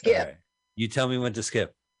 skip. Right. You tell me when to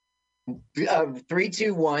skip. 3,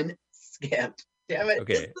 2, 1, skip. Damn it.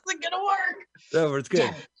 Okay. This isn't gonna work. No, it's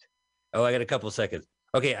good. Oh, I got a couple seconds.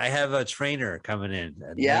 Okay, I have a trainer coming in,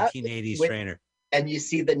 a 1980s trainer. And you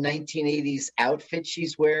see the 1980s outfit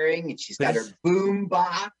she's wearing, and she's got her boom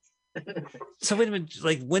box. So wait a minute,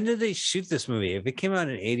 like when did they shoot this movie? If it came out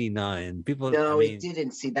in 89, people it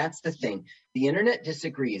didn't. See, that's the thing. The internet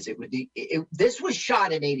disagrees. This was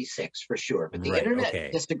shot in 86 for sure, but the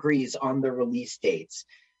internet disagrees on the release dates.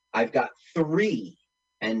 I've got 3,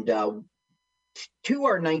 and 2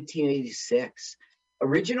 are 1986.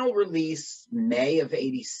 Original release May of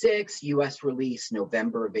 86, US release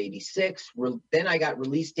November of 86. Then I got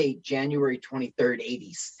release date January 23rd,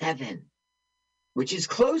 87, which is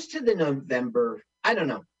close to the November. I don't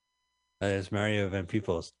know. It's Mario Van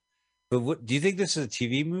Peebles. But what do you think this is a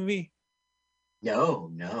TV movie?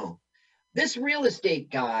 No. This real estate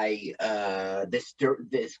guy, this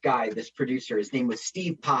producer, his name was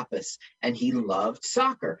Steve Pappas, and he loved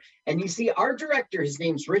soccer. And you see, our director, his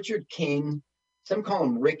name's Richard King. Some call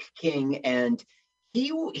him Rick King, and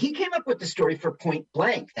he came up with the story for Point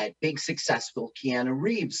Blank, that big successful Keanu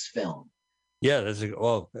Reeves film. Yeah,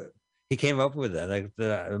 he came up with that. Like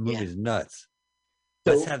the movie's nuts.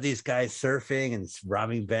 Let's have these guys surfing and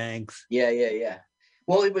robbing banks. Yeah.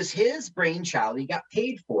 Well, it was his brainchild. He got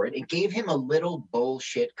paid for it. It gave him a little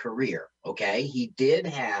bullshit career. Okay, he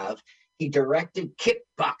directed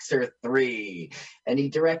Kickboxer 3, and he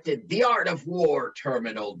directed The Art of War,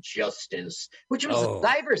 Terminal Justice, which was a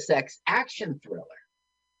cyber sex action thriller.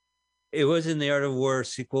 It was in The Art of War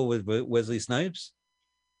sequel with Wesley Snipes?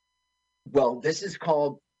 Well, this is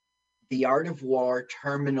called The Art of War,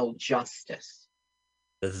 Terminal Justice.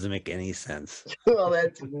 That doesn't make any sense. Well,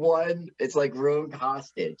 that's one. It's like rogue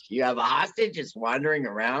hostage. You have a hostage just wandering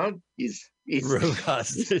around. He's rogue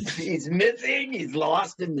hostage. He's missing. He's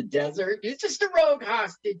lost in the desert. He's just a rogue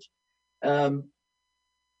hostage.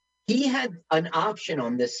 He had an option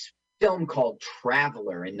on this film called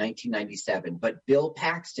Traveler in 1997, but Bill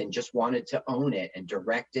Paxton just wanted to own it and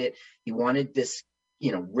direct it. He wanted this,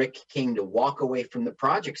 Rick King to walk away from the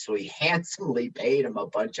project, so he handsomely paid him a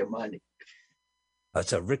bunch of money.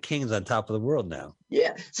 So Rick King's on top of the world now.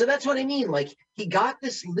 Yeah, so that's what I mean. Like, he got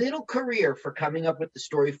this little career for coming up with the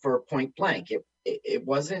story for Point Blank. It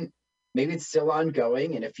wasn't, maybe it's still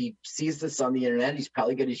ongoing, and if he sees this on the internet, he's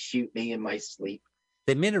probably going to shoot me in my sleep.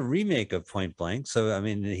 They made a remake of Point Blank, so I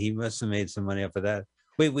mean, he must have made some money off of that.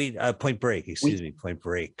 Wait, Point Break, Point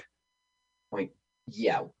Break. Point,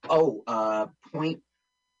 yeah. Oh, Point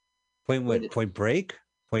Break?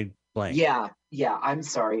 Point Blank. Yeah, I'm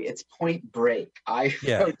sorry. It's Point Break. I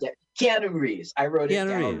wrote that. Keanu Reeves. I wrote it down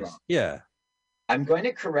wrong. Yeah. I'm going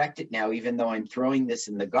to correct it now, even though I'm throwing this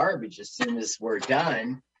in the garbage as soon as we're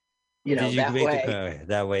done.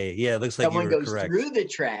 That way. Yeah, it looks like someone goes correct. Through the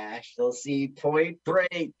trash, they'll see Point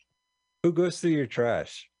Break. Who goes through your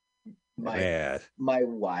trash? My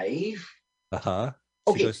wife. Uh-huh.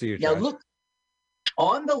 Okay, goes through your trash. Look,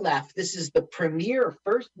 on the left, this is the premiere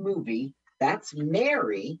first movie. That's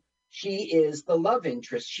Mary. She is the love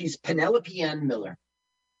interest. She's Penelope Ann Miller.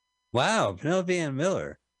 Wow, Penelope Ann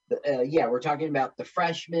Miller. We're talking about The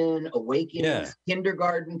Freshman, Awakenings,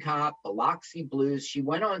 Kindergarten Cop, Biloxi Blues. She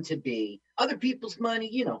went on to be Other People's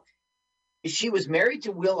Money. She was married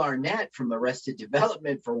to Will Arnett from Arrested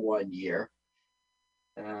Development for 1 year.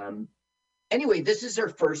 Anyway, this is her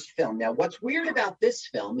first film. Now, what's weird about this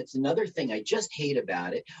film, it's another thing I just hate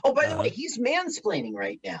about it. Oh, by the way, he's mansplaining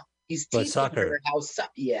right now. He's teaching soccer.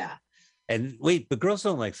 Yeah. And wait, but girls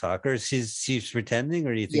don't like soccer. She's pretending,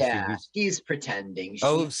 or do you think? Yeah, he's pretending.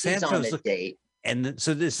 Santos on a date. And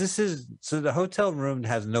so this is the hotel room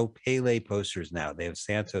has no Pele posters now. They have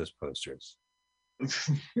Santos posters.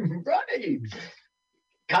 Right.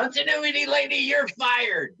 Continuity lady, you're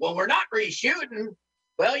fired. Well, we're not reshooting.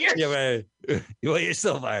 Well, right. Well, you're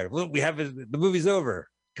still fired. Well, the movie's over.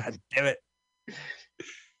 God damn it.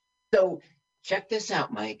 So check this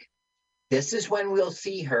out, Mike. This is when we'll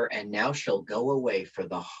see her, and now she'll go away for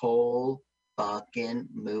the whole fucking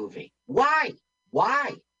movie. Why?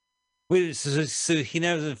 Wait, so he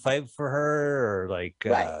doesn't fight for her, or like?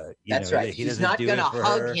 Right. That's right. He's not going to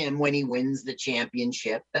hug him when he wins the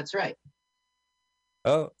championship. That's right.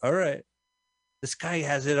 Oh, all right. This guy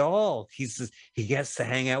has it all. He gets to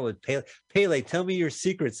hang out with Pele. Pele, tell me your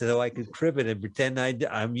secrets so I can crib it and pretend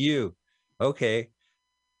I'm you. Okay.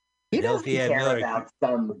 He And doesn't LVI care Miller. about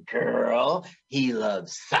some girl. He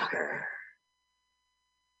loves soccer.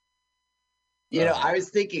 You know, I was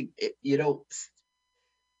thinking, you know,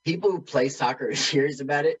 people who play soccer are serious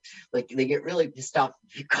about it. Like they get really pissed off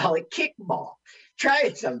if you call it kickball. Try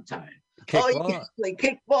it sometime. Oh, you can play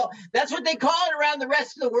kickball. That's what they call it around the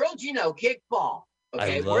rest of the world. You know, kickball.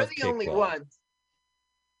 Okay, we're the only ones.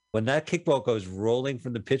 When that kickball goes rolling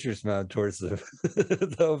from the pitcher's mound towards the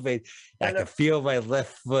the I can feel my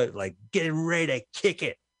left foot like getting ready to kick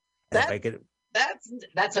it.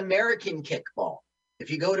 That's American kickball.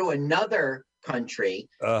 If you go to another country,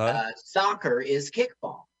 soccer is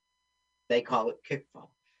kickball. They call it kickball.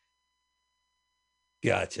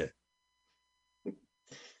 Gotcha.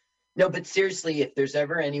 No, but seriously, if there's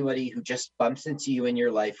ever anybody who just bumps into you in your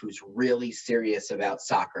life who's really serious about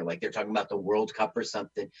soccer, like they're talking about the World Cup or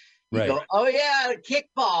something, you go, oh yeah,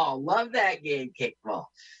 kickball. Love that game, kickball.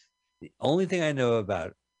 The only thing I know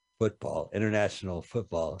about football, international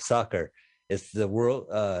football, soccer, is the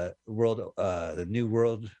the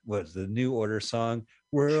New Order song,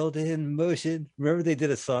 World in Motion. Remember they did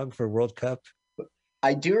a song for World Cup?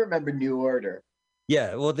 I do remember New Order.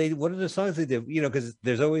 Yeah, well, one of the songs they did, you know, because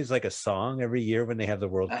there's always like a song every year when they have the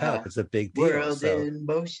World Cup. It's a big deal. World in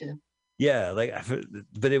Motion. Yeah,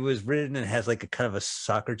 but it was written and has like a kind of a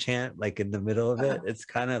soccer chant like in the middle of it. It's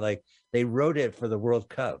kind of like they wrote it for the World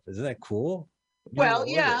Cup. Isn't that cool? Well,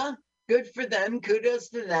 yeah, good for them. Kudos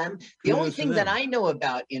to them. The only thing that I know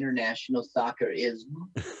about international soccer is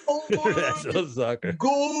international soccer.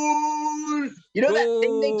 Goal. You know that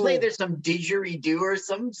thing they play? There's some didgeridoo or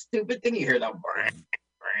some stupid thing. You hear that?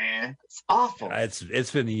 It's awful.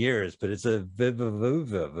 It's been years, but it's a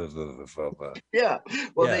yeah.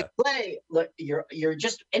 Well, they play. Look, you're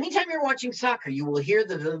just anytime you're watching soccer, you will hear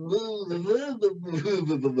the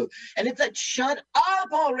and it's like, shut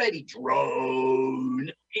up already, drone.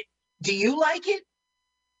 Do you like it?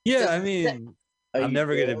 Yeah, I mean, I'm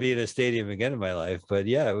never going to be in a stadium again in my life, but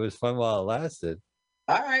yeah, it was fun while it lasted.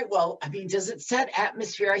 All right. Well, I mean, does it set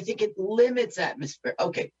atmosphere? I think it limits atmosphere.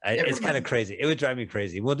 Okay. It's kind of crazy. It would drive me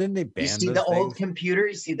crazy. Well, didn't they ban You see the old computer?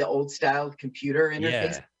 You see the old style computer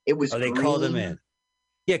interface? Yeah. It was they called him in.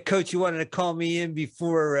 Yeah, coach, you wanted to call me in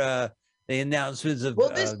before the announcements of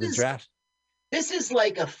the draft? This is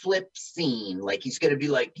like a flip scene. Like he's going to be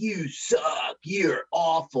like, you suck. You're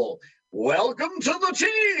awful. Welcome to the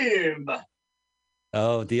team.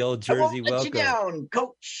 Oh, the old Jersey welcome. Let you down,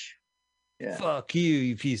 coach. Yeah. Fuck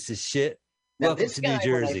you piece of shit. Now, welcome to New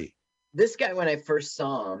Jersey. This guy, when I first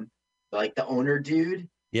saw him, like the owner dude.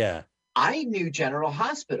 Yeah. I knew General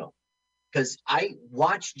Hospital because I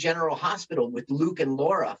watched General Hospital with Luke and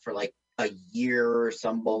Laura for like a year or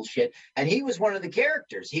some bullshit. And he was one of the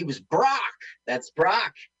characters. He was Brock. That's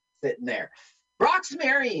Brock sitting there. Brock's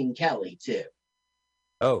marrying Kelly too.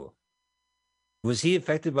 Oh. Was he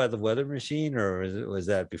affected by the weather machine, or was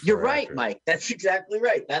that before? You're right, Mike. That's exactly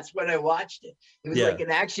right. That's when I watched it. It was like an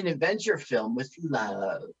action adventure film with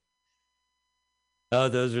love. Oh,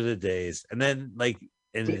 those were the days. And then, like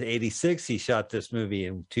in '86, he shot this movie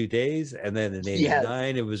in 2 days, and then in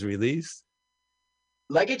 '89, it was released.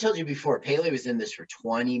 Like I told you before, Pele was in this for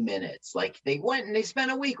 20 minutes. Like they went and they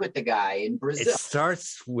spent a week with the guy in Brazil.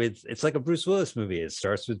 It's like a Bruce Willis movie. It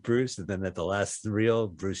starts with Bruce, and then at the last reel,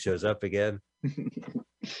 Bruce shows up again.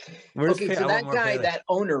 Okay, so that guy, that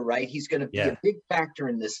owner, right? He's going to be a big factor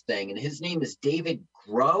in this thing, and his name is David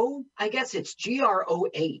Groh. I guess it's Groh.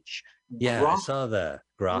 Yeah, Groh. I saw that.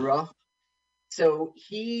 Groh. So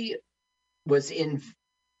he was in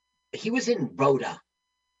Rhoda,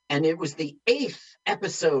 and it was the 8th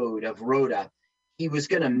episode of Rhoda. He was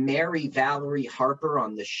going to marry Valerie Harper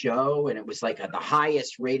on the show, and it was like the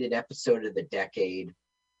highest rated episode of the decade.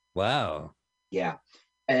 Wow. Yeah.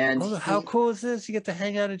 And how cool is this? You get to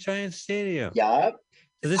hang out at Giant Stadium. Yep.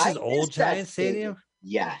 So this is old Giant Stadium?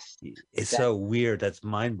 Yes. It's so weird. That's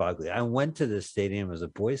mind-boggling. I went to this stadium as a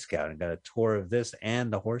Boy Scout and got a tour of this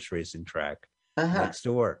and the horse racing track next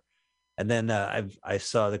door. And then I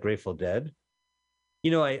saw the Grateful Dead.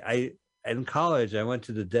 You know, I in college, I went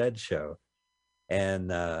to the Dead show.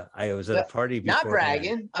 And I was at a party before. Not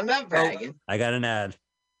bragging. I'm not bragging. I got an ad.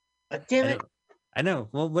 Damn it. I know.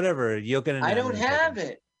 Well, whatever. You'll get an ad. I don't have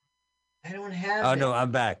it. Oh, no,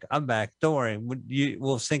 I'm back. Don't worry.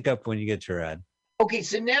 We'll sync up when you get your ad. Okay,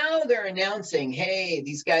 so now they're announcing, hey,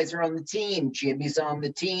 these guys are on the team. Jimmy's on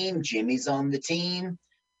the team. Jimmy's on the team.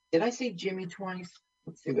 Did I say Jimmy twice?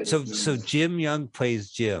 Let's see what So Jim Young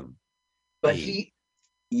plays Jim. But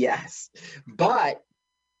but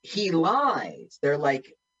he lies. They're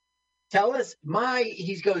like, tell us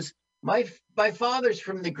he goes, My father's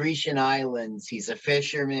from the Grecian islands. He's a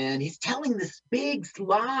fisherman. He's telling this big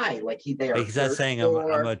lie, like they are. He's not saying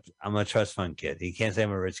I'm a trust fund kid. He can't say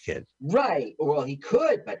I'm a rich kid. Right. Well, he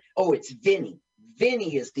could, but it's Vinny.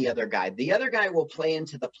 Vinny is the other guy. The other guy will play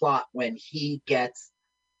into the plot when he gets.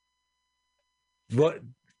 What?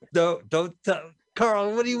 Don't tell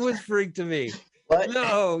Carl. What are you whispering to me? What?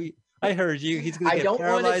 No, I heard you. He's going to get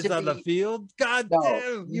paralyzed on the field. God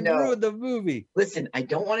damn! You ruined the movie. Listen, I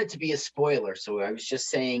don't want it to be a spoiler, so I was just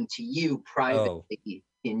saying to you privately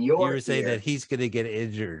in your. You were saying that he's going to get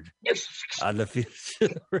injured on the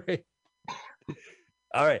field, right?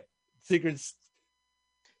 All right, secrets.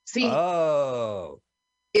 See,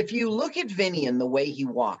 if you look at Vinny and the way he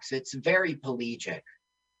walks, it's very pelagic.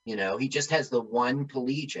 You know, he just has the one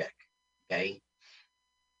pelagic. Okay.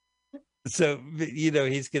 So, you know,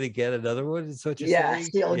 he's going to get another one. Is what you're saying?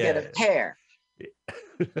 He'll get a pair.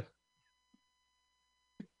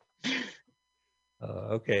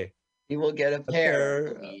 Okay. He will get a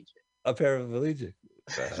pair of pelagic.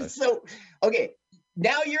 So, okay.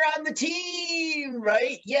 Now you're on the team,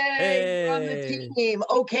 right? Yay, you're on the team.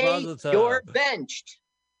 Okay, you're benched.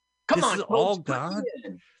 Come on, this is all gone.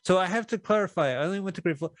 So I have to clarify. I only went to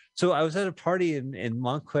grade 4. So I was at a party in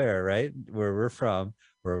Montclair, right, where we're from,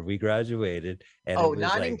 where we graduated. And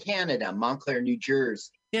not in Canada, Montclair, New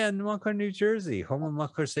Jersey. Yeah, in Montclair, New Jersey, home of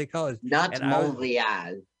Montclair State College. Not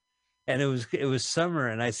Montreal. And it was summer,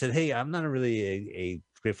 and I said, "Hey, I'm not really a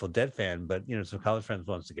Grateful Dead fan, but you know, some college friends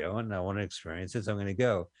wants to go, and I want to experience it, so I'm going to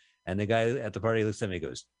go." And the guy at the party looks at me and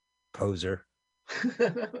goes, "Poser."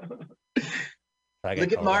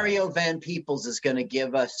 Look at Mario Van Peebles is going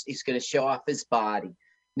to he's going to show off his body.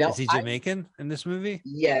 Now, is he Jamaican in this movie?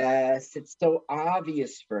 Yes, it's so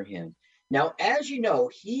obvious for him. Now, as you know,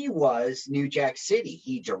 he was New Jack City.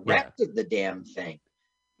 He directed the damn thing.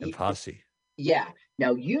 And Posse. Yeah.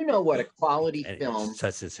 Now, you know what a quality film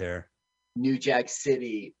That's his hair. New Jack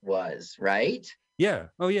City was, right? Yeah.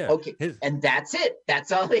 Oh, yeah. Okay. And that's it.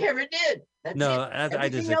 That's all they ever did. That's it. I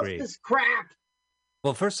disagree. Else is crap.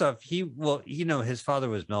 Well, first off, his father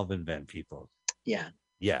was Melvin Van Peebles. Yeah.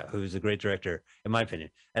 Yeah, who's a great director, in my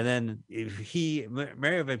opinion. And then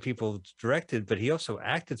Mario Van Peebles directed, but he also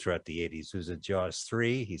acted throughout the 80s. He was in Jaws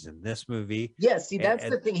 3. He's in this movie. Yeah, see, that's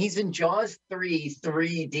the thing. He's in Jaws 3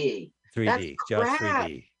 3D. 3D, Jaws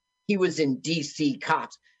 3D. He was in DC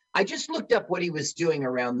Cops. I just looked up what he was doing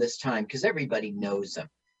around this time because everybody knows him.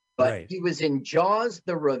 But he was in Jaws,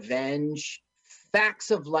 The Revenge,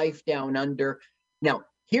 Facts of Life Down Under. Now,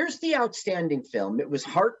 here's the outstanding film. It was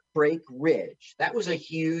Heartbreak Ridge. That was a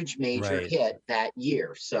huge major hit that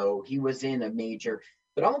year. So he was in a major,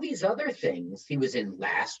 but all these other things, he was in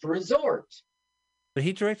Last Resort. But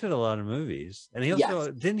he directed a lot of movies. And he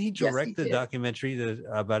also, didn't he direct the documentary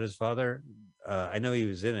about his father? I know he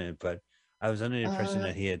was in it, but I was under the impression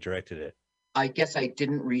that he had directed it. I guess I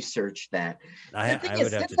didn't research that. I would have to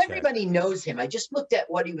since everybody knows him, I just looked at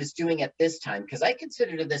what he was doing at this time because I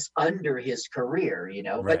considered this under his career, you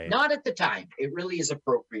know, but not at the time. It really is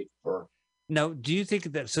appropriate for. Now, do you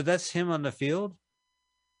think that's him on the field?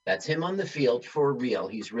 That's him on the field for real.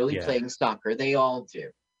 He's really playing soccer. They all do.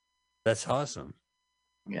 That's awesome.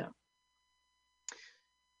 Yeah.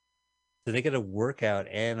 So they get a workout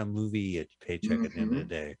and a movie paycheck at the end of the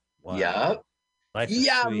day. Wow. Yep.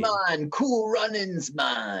 Yeah, man. Cool runnings,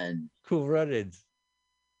 man. Cool runnings.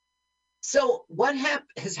 So what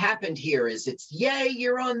has happened here is yay,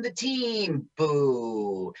 you're on the team.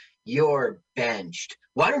 Boo, you're benched.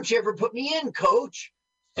 Why don't you ever put me in, coach?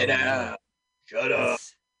 Sit down. Shut up.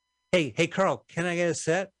 Hey, Carl, can I get a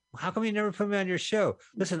set? How come you never put me on your show?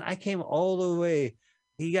 Listen, I came all the way.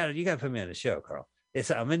 You got to put me on the show, Carl.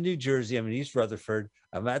 I'm in New Jersey. I'm in East Rutherford.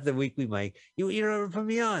 I'm at the Weekly Mic. You never put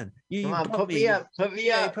me on. Come on, put me up. Put me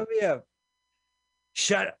up. Put me up.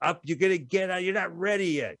 Shut up. You're going to get out. You're not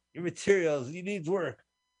ready yet. Your materials, you need work.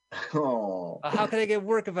 Oh. How can I get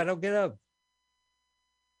work if I don't get up?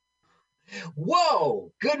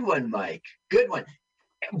 Whoa. Good one, Mike. Good one.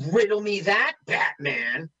 Riddle me that,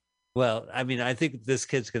 Batman. Well, I mean, I think this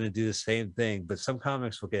kid's going to do the same thing, but some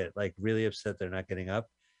comics will get like really upset they're not getting up,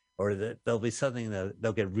 or that there'll be something that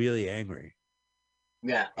they'll get really angry.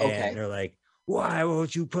 Yeah. Okay. And they're like, why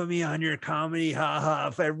won't you put me on your comedy? Ha ha.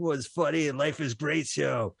 If everyone's funny and life is great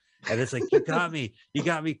show. And it's like, you got me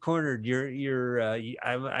cornered.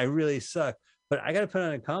 I really suck, but I got to put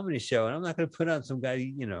on a comedy show, and I'm not going to put on some guy,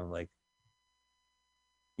 you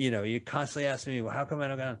constantly ask me, well, how come I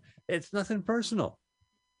don't got on? It's nothing personal.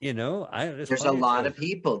 There's a lot of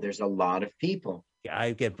people. There's a lot of people. I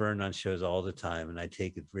get burned on shows all the time, and I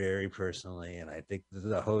take it very personally, and I think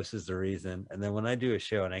the host is the reason. And then when I do a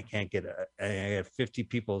show and I can't get I have 50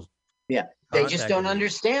 people Yeah, they just don't contacted me.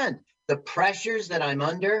 understand the pressures that I'm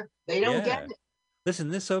under. They don't Yeah. get it. Listen,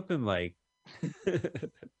 this open mic, in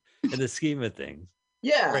the scheme of things,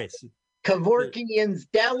 Yeah, right? Kevorkian's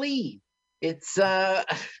Deli. It's So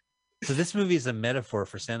this movie is a metaphor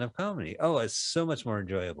for stand-up comedy. Oh, it's so much more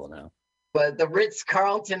enjoyable now. but the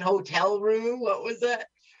Ritz-Carlton hotel room. What was that?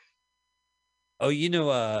 Oh,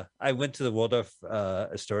 I went to the Waldorf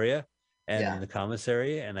Astoria and Yeah. the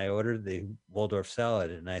commissary, and I ordered the Waldorf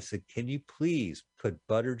salad, and I said, "Can you please put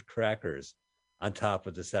buttered crackers on top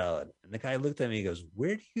of the salad?" And the guy looked at me and goes,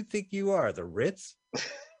 "Where do you think you are, the Ritz?"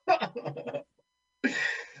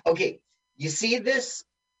 Okay, you see this?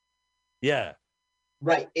 Yeah.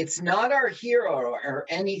 Right. It's not our hero or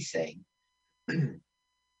anything.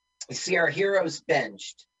 You see, our hero's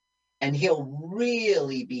benched, and he'll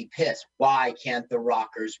really be pissed. Why can't the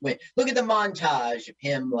Rockers win? Look at the montage of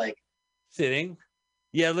him like Sitting.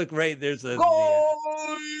 Yeah, look, right there's a goal.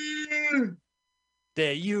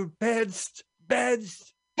 there. You benched.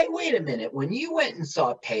 Hey, wait a minute. When you went and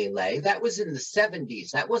saw Pele, that was in the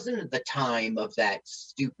 70s. That wasn't at the time of that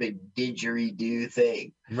stupid didgeridoo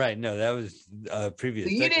thing. Right. No, that was previous.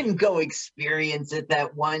 So you decade. didn't go experience it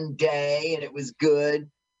that one day and it was good.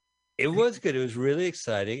 It was good. It was really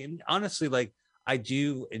exciting. And honestly, like, I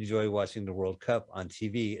do enjoy watching the World Cup on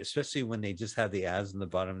TV, especially when they just have the ads on the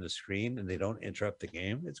bottom of the screen and they don't interrupt the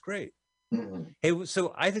game. It's great. Mm-hmm. Hey,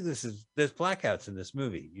 so I think there's blackouts in this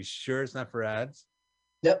movie. You sure it's not for ads?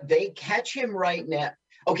 No, they catch him right now.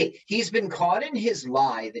 Okay, he's been caught in his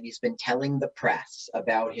lie that he's been telling the press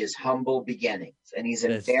about his humble beginnings, and he's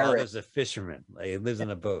His father's embarrassed. a fisherman. Like, he lives in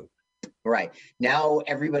a boat. Right. Now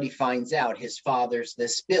everybody finds out his father's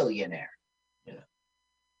this billionaire.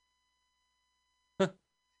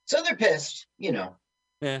 So they're pissed, Yeah.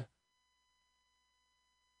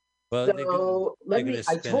 Well, So they're gonna I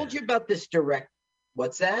spin told it. you about this direct.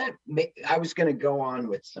 What's that? I was going to go on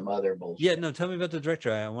with some other bullshit. Yeah, no, tell me about the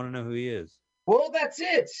director. I want to know who he is. Well, that's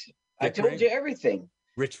it. I Dick told Ring? you everything.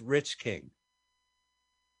 Rich King.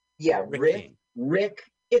 Yeah, Rick King. Rick.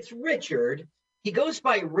 It's Richard. He goes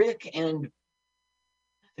by Rick, and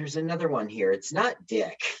there's another one here. It's not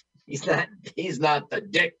Dick. He's not the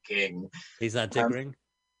Dick King. He's not Dick Ring?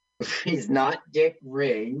 He's not Dick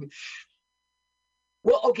Ring.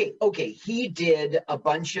 Well, okay. He did a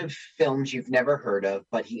bunch of films you've never heard of,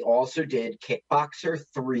 but he also did Kickboxer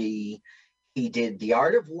 3. He did The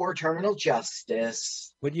Art of War, Terminal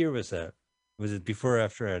Justice. What year was that? Was it before or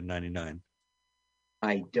after 99?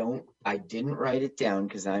 I didn't write it down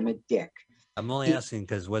because I'm a dick. I'm only asking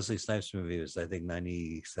because Wesley Snipes' movie was, I think,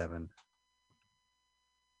 97.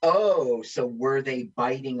 Oh, so were they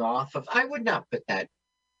biting off of? I would not put that,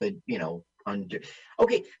 but under.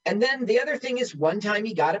 Okay, and then the other thing is, one time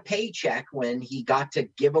he got a paycheck when he got to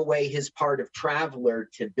give away his part of Traveler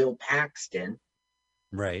to Bill Paxton,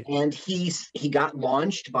 Right. and he got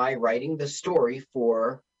launched by writing the story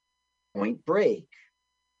for Point Break,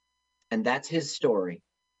 and that's his story.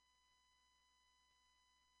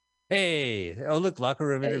 Hey, oh look, locker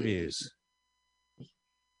room interviews.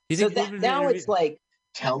 So that now it's like,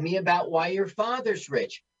 tell me about why your father's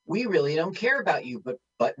rich. We really don't care about you, but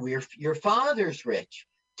your father's rich.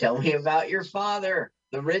 Tell me about your father,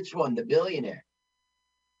 the rich one, the billionaire.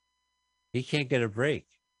 He can't get a break.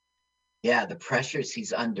 Yeah, the pressures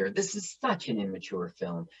he's under. This is such an immature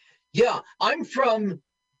film. Yeah, I'm from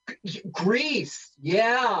Greece.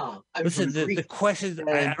 Yeah. Listen, the question,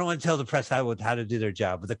 I don't want to tell the press how to do their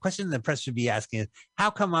job, but the question the press should be asking is, how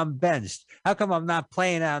come I'm benched? How come I'm not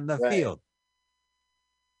playing out in the field?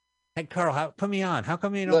 Hey, Carl, put me on. How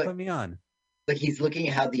come you don't put me on? Like he's looking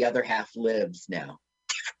at how the other half lives now.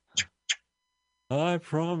 I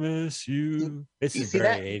promise you. This is very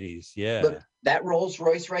 80s. Yeah. Look, that Rolls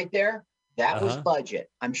Royce right there, that was budget.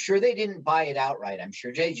 I'm sure they didn't buy it outright. I'm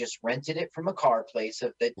sure they just rented it from a car place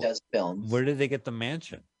that does films. Where did they get the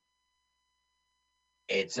mansion?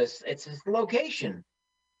 It's a location.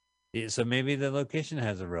 Yeah, so maybe the location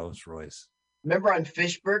has a Rolls Royce. Remember on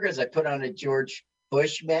Fish Burgers, I put on a George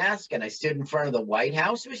Bush mask and I stood in front of the White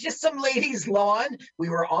House. It was just some lady's lawn. We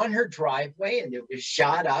were on her driveway and it was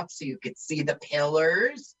shot up so you could see the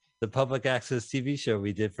pillars. The public access TV show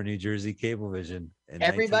we did for New Jersey Cablevision.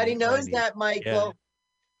 Everybody knows that, Michael.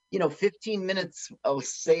 Yeah. 15 minutes will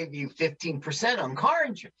save you 15% on car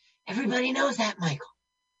insurance. Everybody knows that, Michael.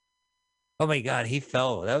 Oh my God, he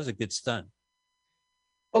fell. That was a good stunt.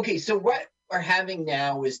 Okay, so what we're having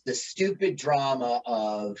now is the stupid drama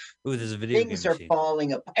of there's a video things are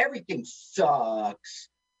falling apart. Everything sucks.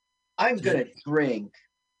 I'm gonna drink.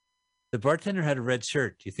 The bartender had a red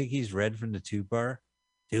shirt. Do you think he's red from the tube bar?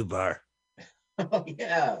 Tube bar. Oh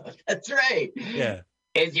yeah, that's right. Yeah.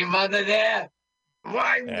 Is your mother there?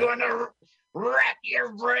 I'm gonna wreck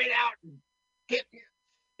your brain out and get you.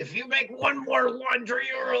 If you make one more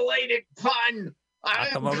laundry-related pun,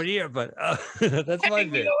 I'll come over here, but that's my hang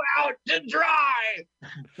bit. you out to dry.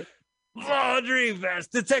 Laundry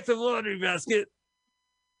basket, Detective Laundry Basket.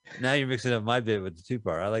 Now you're mixing up my bit with the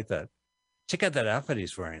two-part. I like that. Check out that outfit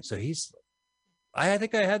he's wearing. So I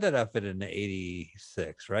think I had that outfit in the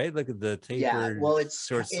 '86, right? Look at the tapered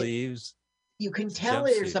short sleeves. You can tell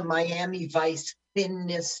there's a Miami Vice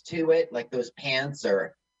thinness to it, like those pants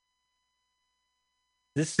are.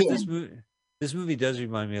 This movie does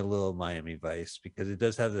remind me a little of Miami Vice because it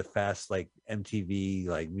does have the fast like MTV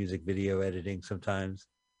like music video editing sometimes.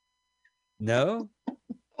 No?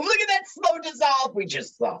 Look at that slow dissolve we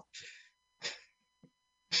just saw.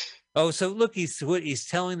 Oh, so look, he's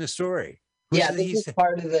telling the story. This is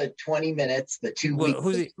part of the 20 minutes, the 2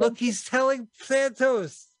 weeks. Look, he's telling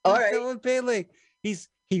Santos. All he's right. telling Pele. He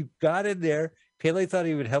got in there. Pele thought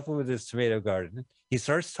he would help him with his tomato garden. He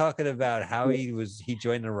starts talking about how he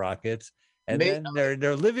joined the Rockets, and then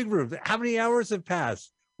their living room. How many hours have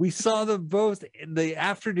passed? We saw them both in the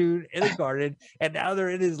afternoon in a garden, and now they're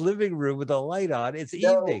in his living room with a light on. It's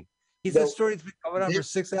evening. The story's been going on for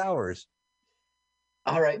 6 hours.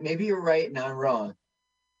 All right, maybe you're right and I'm wrong.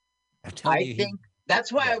 I think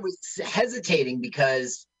that's why I was hesitating,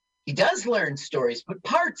 because he does learn stories, but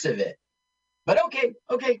parts of it. But okay.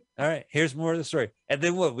 All right, here's more of the story. And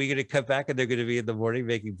then what? We're going to cut back and they're going to be in the morning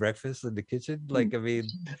making breakfast in the kitchen? Like, I mean...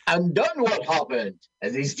 I'm done what happened,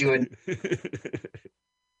 as he's doing.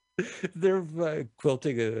 They're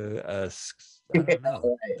quilting I don't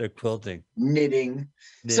know. They're quilting. Knitting.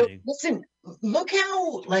 So listen, look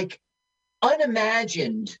how like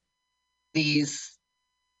unimagined these...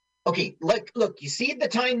 Okay, look, you see the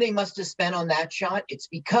time they must have spent on that shot? It's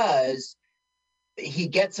because he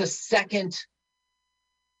gets a second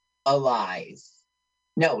Elias.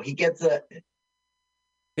 No, he gets a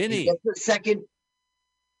second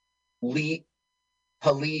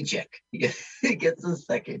pelagic. He gets a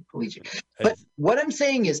second pelagic. But what I'm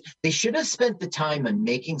saying is they should have spent the time on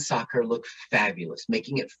making soccer look fabulous,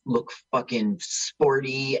 making it look fucking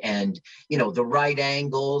sporty, and the right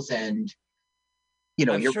angles, and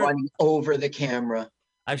you're running over the camera.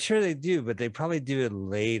 I'm sure they do, but they probably do it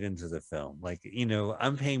late into the film. Like,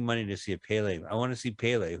 I'm paying money to see a Pele. I want to see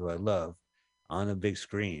Pele, who I love, on a big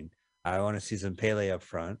screen. I want to see some Pele up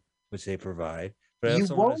front, which they provide. But you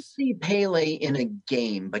won't see Pele in a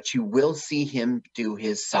game, but you will see him do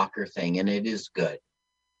his soccer thing, and it is good.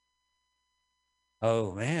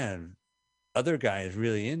 Oh, man. Other guy is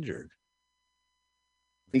really injured.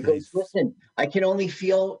 Because listen, I can only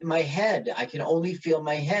feel my head.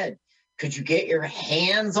 Could you get your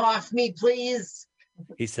hands off me, please?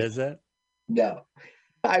 He says that? No.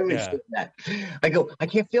 I would say that. I go, I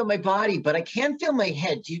can't feel my body, but I can feel my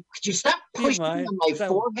head. Could you stop pushing on my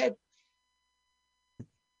forehead?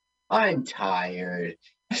 I'm tired.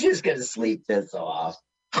 I'm just going to sleep this off.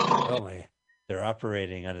 Oh, my. They're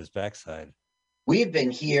operating on his backside. We've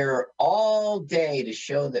been here all day to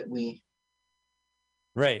show that we...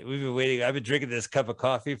 Right. We've been waiting. I've been drinking this cup of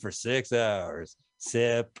coffee for 6 hours.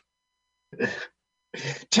 Sip.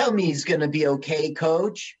 Tell me he's going to be okay,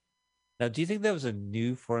 Coach. Now, do you think that was a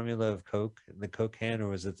new formula of Coke in the Coke can, or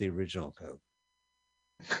was it the original Coke?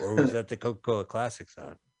 Or was that the Coca-Cola Classic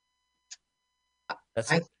on?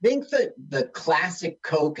 I think that the classic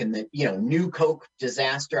Coke and the new Coke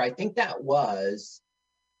disaster, I think that was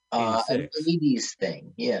an 80s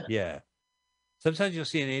thing. Yeah. Yeah. Sometimes you'll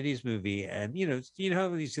see an 80s movie, and you know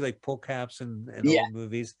how you see like pull caps in old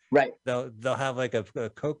movies, right? They'll have like a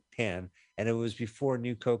Coke can, and it was before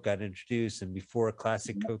new Coke got introduced and before a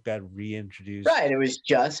classic Coke got reintroduced. Right, it was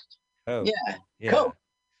just Coke. Yeah. Coke.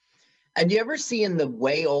 And you ever see in the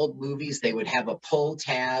way old movies they would have a pull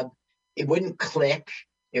tab? It wouldn't click.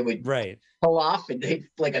 It would pull off, and they'd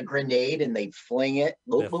like a grenade, and they'd fling it.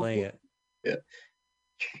 It. Yeah.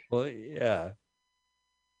 Well, yeah.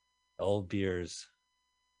 Old beers.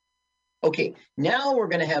 Okay, now we're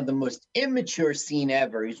gonna have the most immature scene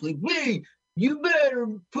ever. He's like, "Hey, you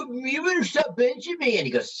better stop benching me," and he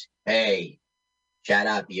goes, "Hey, shut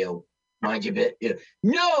up, you. Mind your bit.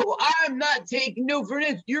 No, I'm not taking no for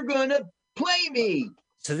this. You're gonna play me."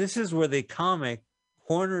 So this is where the comic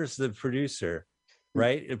corners the producer,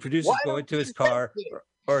 right? The producer's going to his car,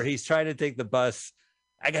 or he's trying to take the bus.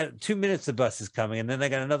 I got 2 minutes. The bus is coming, and then I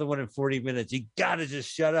got another one in 40 minutes. You gotta just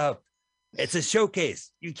shut up. It's a showcase.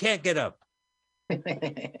 You can't get up.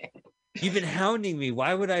 You've been hounding me.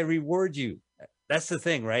 Why would I reward you? That's the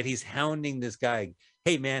thing, right? He's hounding this guy.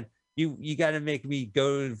 Hey, man, you got to make me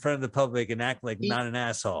go in front of the public and act like not an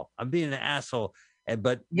asshole. I'm being an asshole.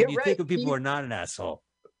 But You're when you right. think of people who are not an asshole.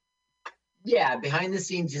 Yeah, behind the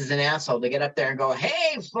scenes he's an asshole. They get up there and go,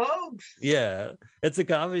 "Hey, folks." Yeah, it's a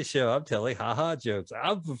comedy show. I'm telling haha jokes.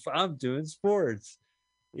 I'm doing sports.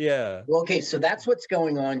 Yeah. Well, okay, so that's what's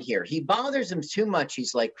going on here. He bothers him too much.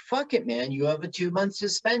 He's like, "Fuck it, man. You have a 2-month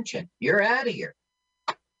suspension. You're out of here.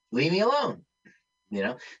 Leave me alone."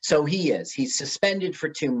 So he's suspended for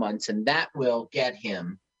 2 months, and that will get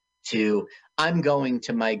him to, I'm going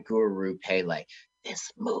to my guru Pele. This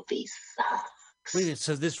movie sucks. Wait a minute,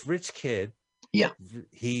 so this rich kid, yeah,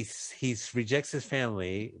 he's rejects his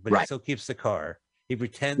family, but he Right. still keeps the car. He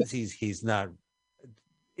pretends he's not.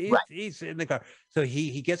 Right. He's in the car, so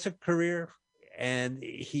he gets a career, and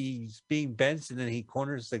he's being benched, and then he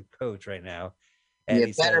corners the coach right now, and You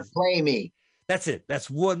he better says, play me. "That's it. That's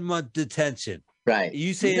 1 month detention." Right.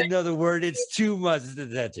 You say another word, it's 2 months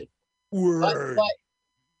detention. Word. But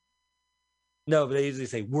No, but they usually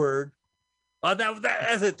say word. Oh,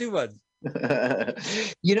 that's it. 2 months.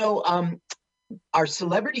 Our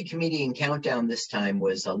celebrity comedian countdown this time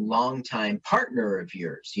was a longtime partner of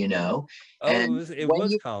yours, Oh, and it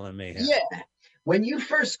was Colin Mayhem. Yeah. When you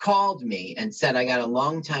first called me and said I got a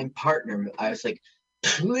longtime partner, I was like,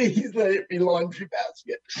 please let it be Laundry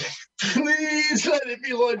Basket. Please let it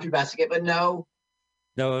be Laundry Basket. But no.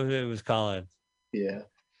 No, it was Colin. Yeah.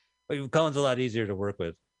 But Colin's a lot easier to work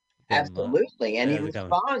with. Absolutely. And he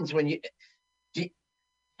responds when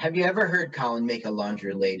have you ever heard Colin make a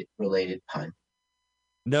laundry related pun?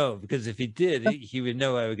 No, because if he did, he would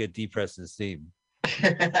know I would get depressed and steam.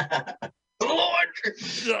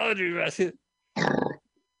 Laundry basket.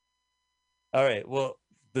 All right. Well,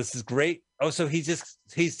 this is great. Oh, so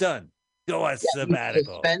he's done. Go on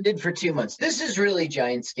sabbatical. Suspended for 2 months. This is really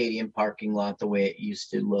Giant Stadium parking lot the way it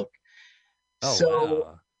used to look. Oh,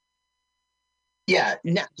 wow. Yeah.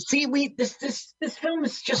 Now, see, this film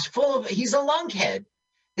is just full of. He's a lunkhead.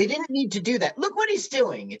 They didn't need to do that. Look what he's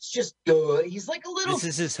doing. It's just good. He's like a little. This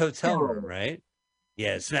is his hotel room, right?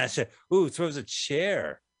 Yeah. Smash it. Ooh, throws a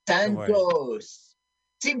chair. Santos.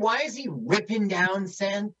 See, why is he ripping down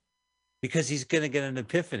sand? Because he's gonna get an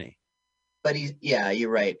epiphany. But you're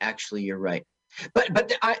right. Actually, you're right. But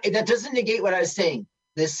that doesn't negate what I was saying.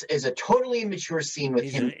 This is a totally immature scene with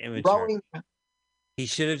him throwing. He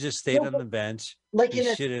should have just stayed on the bench. Like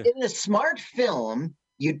in a smart film,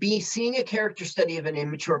 you'd be seeing a character study of an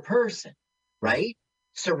immature person, right?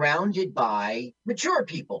 Surrounded by mature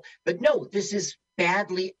people. But no, this is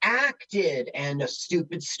badly acted and a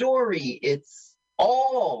stupid story. It's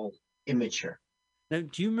all immature. Now,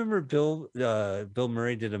 do you remember Bill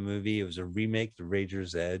Murray did a movie? It was a remake, The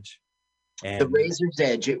Razor's Edge. And The Razor's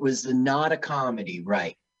Edge. It was not a comedy,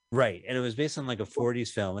 right? Right. And it was based on like a 40s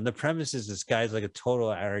film. And the premise is this guy's like a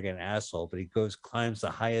total arrogant asshole, but he climbs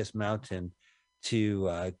the highest mountain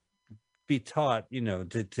to be taught,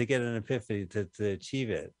 to get an epiphany, to achieve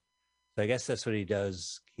it. So I guess that's what he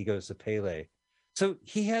does. He goes to Pele. So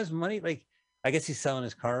he has money. Like, I guess he's selling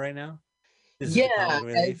his car right now. Yeah,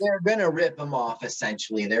 and they're gonna rip him off.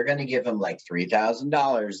 Essentially, they're gonna give him like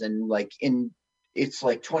 $3,000, and it's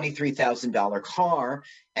like $23,000 car,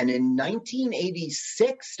 and in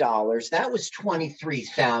 1986 dollars, that was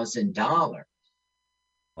 $23,000.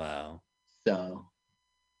 Wow. So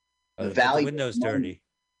the value. The window's dirty.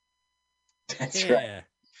 That's right.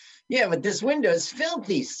 Yeah, but this window's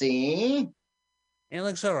filthy. See, it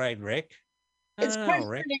looks all right, Rick. It's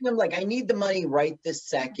questioning him like, I need the money right this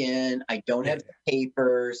second. I don't have the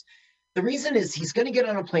papers. The reason is he's going to get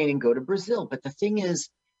on a plane and go to Brazil. But the thing is,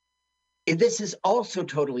 this is also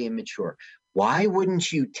totally immature. Why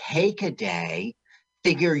wouldn't you take a day,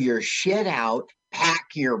 figure your shit out, pack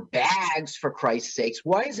your bags, for Christ's sakes?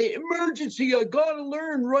 Why is it emergency? I got to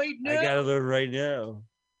learn right now. I got to learn right now.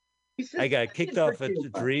 I got kicked off a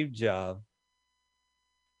dream job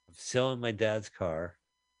of selling my dad's car.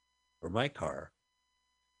 Or my car.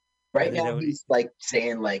 Right now, he's like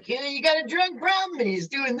saying, like, yeah, you got a drug problem, and he's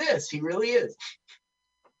doing this. He really is.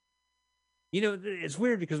 It's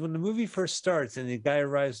weird because when the movie first starts and the guy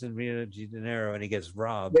arrives in Rio de Janeiro and he gets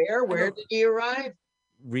robbed. Where did he arrive?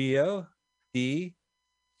 Rio de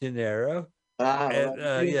Janeiro.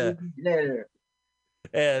 Yeah.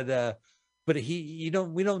 And but we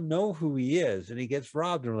don't know who he is, and he gets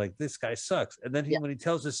robbed, and we're like, this guy sucks. And then when he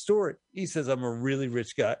tells his story, he says, I'm a really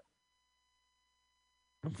rich guy.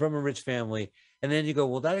 I'm from a rich family. And then you go,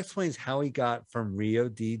 well, that explains how he got from Rio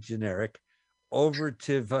de Janeiro over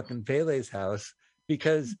to fucking Pele's house,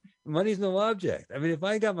 because money's no object. I mean, if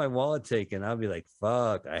I got my wallet taken, I'll be like,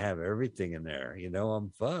 fuck, I have everything in there.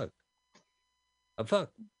 I'm fucked. I'm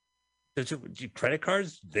fucked. Credit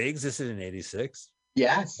cards, they existed in 86.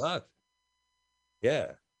 Yes. Fuck.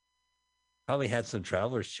 Yeah. Probably had some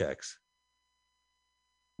traveler's checks.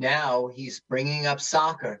 Now he's bringing up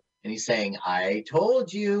soccer and he's saying, I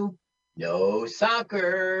told you, no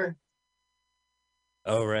soccer.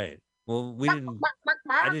 Oh, right. Well,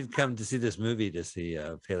 I didn't come to see this movie to see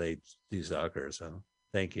Pele do soccer, so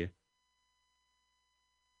thank you.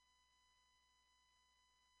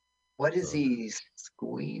 What is he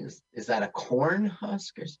squeeze? Is that a corn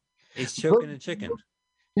husk? He's choking a chicken.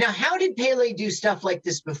 Now, how did Pele do stuff like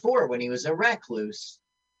this before when he was a recluse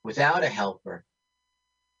without a helper?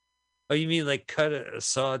 Oh, you mean like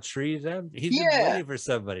saw trees down? He's been waiting for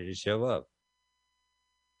somebody to show up.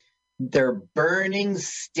 They're burning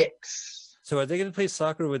sticks. So are they going to play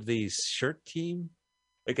soccer with the shirt team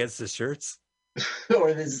against the shirts?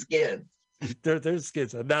 Or the skins? They're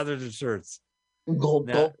skins. Now they're the shirts. Gulp,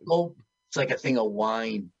 gulp, gulp. It's like a thing of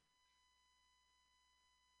wine.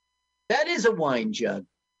 That is a wine jug.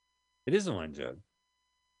 It is a wine jug.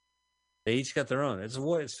 They each got their own. It's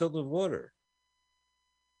filled with water.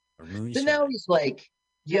 So now he's like,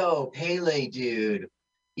 yo, Pele, dude,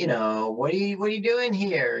 you know, what are you doing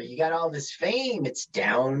here? You got all this fame. It's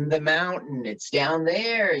down the mountain. It's down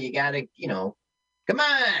there. You got to, you know, come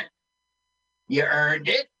on. You earned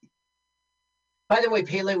it. By the way,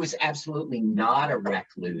 Pele was absolutely not a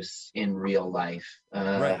recluse in real life.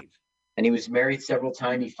 Right. And he was married several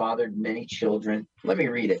times. He fathered many children. Let me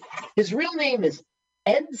read it. His real name is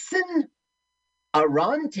Edson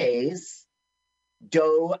Arantes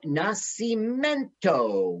do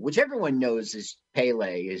Nascimento, which everyone knows is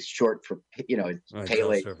Pele, is short for, you know,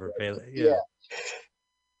 Pele. Short for Pele. Yeah.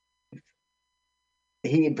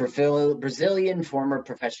 He, Brazilian former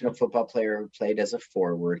professional football player who played as a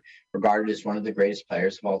forward, regarded as one of the greatest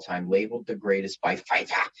players of all time, labeled the greatest by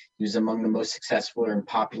FIFA. He was among the most successful and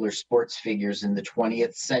popular sports figures in the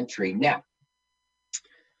 20th century. Now,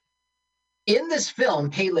 in this film,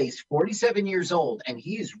 Pele's 47 years old, and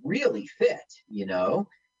he's really fit, you know.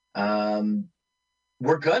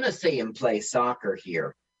 We're going to see him play soccer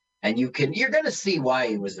here. And you're going to see why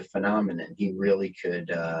he was a phenomenon. He really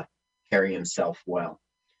could carry himself well.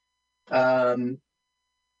 In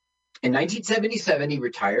 1977, he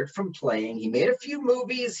retired from playing. He made a few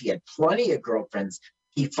movies. He had plenty of girlfriends.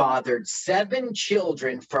 He fathered 7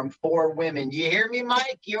 children from 4 women. You hear me,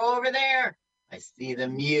 Mike? You over there? I see the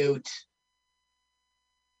mute.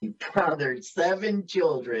 He fathered 7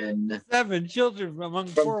 children. 7 children among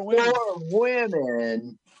 4 women. 4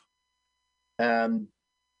 women.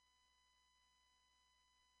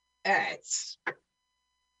 That's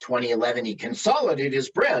 2011. He consolidated his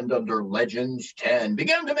brand under Legends 10,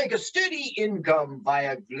 began to make a steady income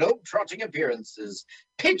via globe-trotting appearances,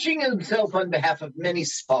 pitching himself on behalf of many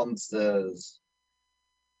sponsors.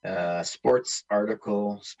 Sports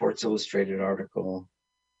Illustrated article.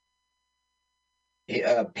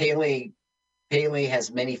 Pele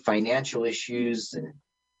has many financial issues, and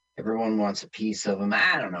everyone wants a piece of him.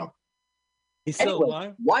 I don't know. He's still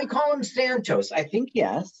alive? Why call him Santos? I think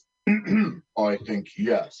yes. I think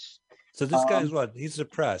yes. So this guy's what? He's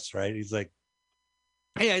depressed, right? He's like,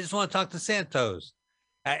 hey, I just want to talk to Santos.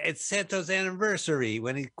 It's Santos' anniversary.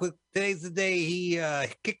 Today's the day he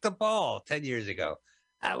kicked the ball 10 years ago.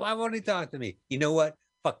 Why won't he talk to me? You know what?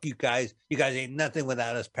 Fuck you guys. You guys ain't nothing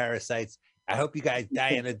without us parasites. I hope you guys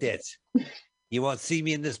die in a ditch. You won't see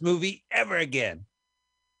me in this movie ever again.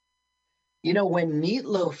 You know, when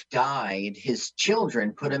Meatloaf died, his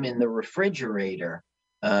children put him in the refrigerator.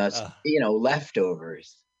 You know,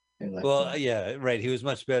 leftovers. Well, yeah, right. He was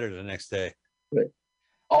much better the next day.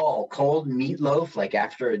 Oh, cold meatloaf, like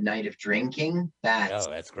after a night of drinking.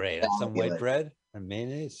 That's great. That's some white bread and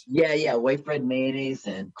mayonnaise. Yeah, white bread, mayonnaise,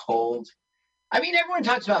 and cold. I mean, everyone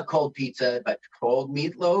talks about cold pizza, but cold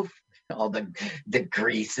meatloaf, all the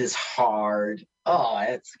grease is hard. Oh,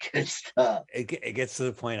 that's good stuff. It gets to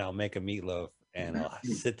the point I'll make a meatloaf and I'll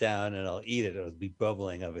sit down and I'll eat it. It'll be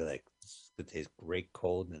bubbling. I'll be like, this could taste great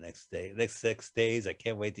cold the next day. Next 6 days, I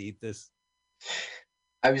can't wait to eat this.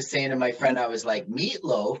 I was saying to my friend, I was like,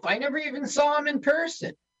 Meatloaf, I never even saw him in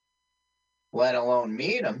person, let alone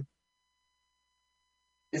meet him.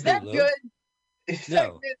 Is that Meatloaf? good? Is that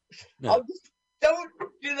No. good? No. I'll just don't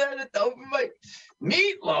do that at the open mic.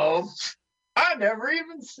 Meatloaf? I never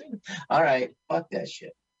even seen him. All right, fuck that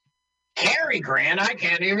shit. Cary Grant, I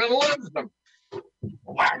can't even listen.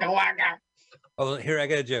 Waka waka. Oh, here, I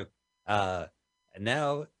got a joke.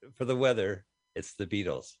 Now for the weather, it's the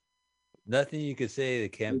Beatles. Nothing you could say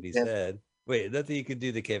that can't be said. Wait, nothing you can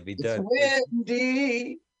do that can't be done.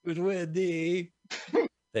 Windy. It's windy.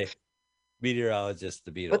 Meteorologists,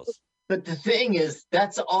 the Beatles. But the thing is,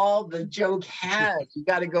 that's all the joke has. You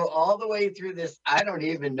got to go all the way through this. I don't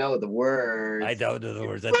even know the words. I don't know the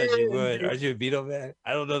words. I thought you would. Aren't you a Beatle man?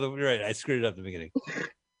 I don't know the words. Right. I screwed it up at the beginning.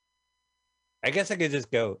 I guess I could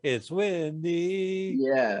just go, it's windy.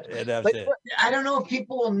 Yeah. And that's But it. I don't know if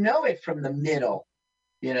people will know it from the middle,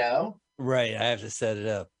 you know? Right. I have to set it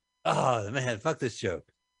up. Oh, man. Fuck this joke.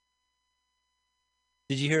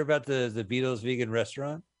 Did you hear about the Beatles vegan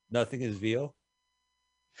restaurant? Nothing is veal.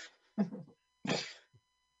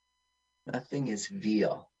 Nothing is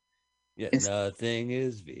veal. Yeah, It's nothing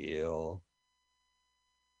is veal.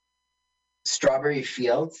 Strawberry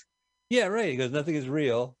Fields. Yeah, right. He goes, nothing is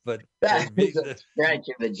real, but That is a stretch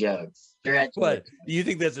of a joke. What? You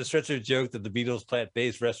think that's a stretch of a joke that the Beatles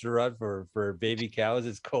plant-based restaurant for baby cows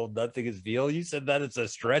is called Nothing is Veal? You said that it's a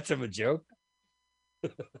stretch of a joke?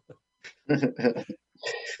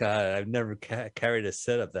 God, I've never carried a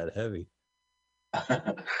setup that heavy.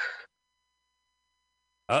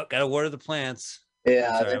 Oh, gotta water the plants.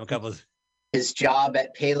 Yeah, Sorry, I'm a couple of... His job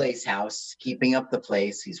at Pele's house, keeping up the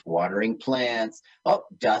place. He's watering plants. Oh,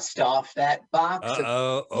 dust off that box.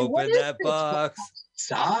 Uh-oh, Hey, what open is that this box.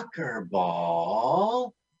 Soccer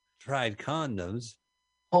ball. Tried condoms.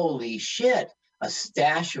 Holy shit. A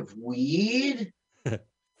stash of weed.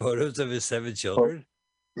 Photos of his 7 children.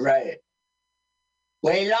 Right.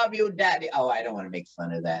 We love you, Daddy. Oh, I don't want to make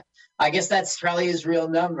fun of that. I guess that's probably his real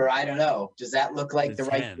number. I don't know. Does that look like the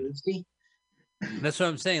right jersey? That's what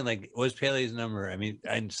I'm saying. Like, was Pele's number? I mean,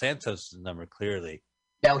 and Santos' number clearly.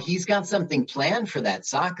 Now he's got something planned for that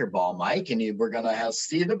soccer ball, Mike, and we're gonna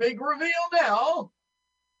see the big reveal now.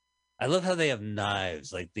 I love how they have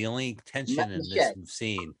knives. Like the only tension in this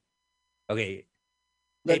scene. Okay,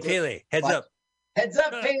 hey Pele, heads up. Heads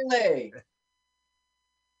up, Pele.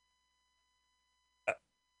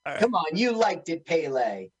 Right. Come on, you liked it,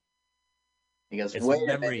 Pele. He goes, it's wait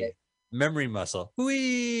a minute. Memory muscle.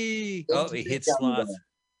 Whee! Oh, he hit slots.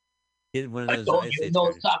 Hit one of those. I told you,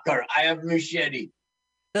 no soccer. I have machete.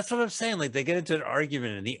 That's what I'm saying. Like they get into an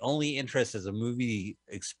argument, and the only interest as a movie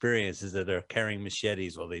experience is that they're carrying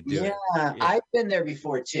machetes while they do it. Yeah, I've been there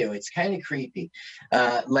before too. It's kind of creepy.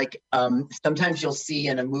 Sometimes you'll see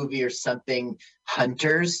in a movie or something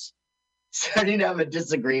hunters starting to have a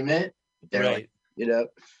disagreement. They're right. Like, you know.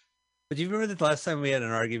 But do you remember the last time we had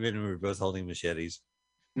an argument and we were both holding machetes?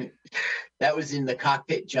 That was in the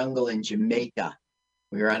cockpit jungle in Jamaica.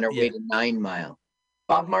 We were on our way to 9 Mile.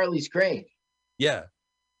 Bob Marley's great. Yeah.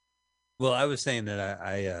 Well, I was saying that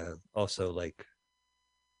I also like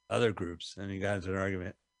other groups, and you got into an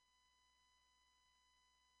argument.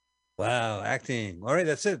 Wow, acting. All right,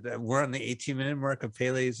 that's it. We're on the 18-minute mark of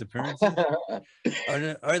Pele's appearance. All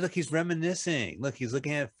right, look, he's reminiscing. Look, he's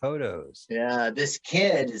looking at photos. Yeah, this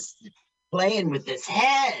kid is playing with his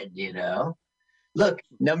head, you know. Look,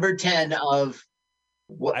 number 10 of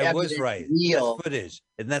what I was right. Real that's footage,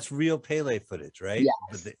 and that's real Pele footage, right?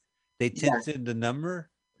 Yes. But they tinted the number.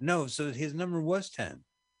 No, so his number was 10.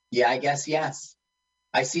 Yeah, I guess yes.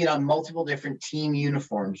 I see it on multiple different team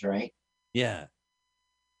uniforms, right? Yeah.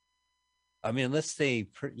 I mean, unless they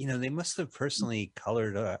must have personally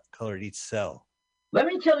colored each cell. Let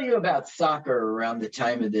me tell you about soccer around the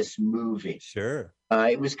time of this movie. Sure.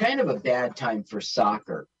 It was kind of a bad time for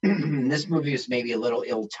soccer. This movie was maybe a little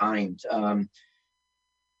ill-timed.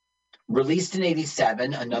 Released in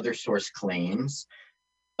 87, another source claims.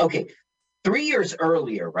 Okay, 3 years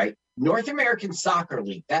earlier, right? North American Soccer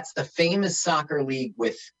League. That's the famous soccer league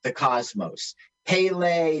with the Cosmos.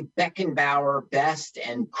 Pele, Beckenbauer, Best,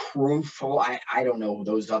 and Cruyff. I don't know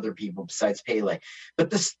those other people besides Pele.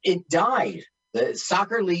 But it died. The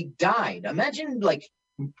soccer league died. Imagine like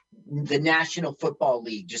the National Football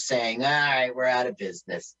League just saying, all right, we're out of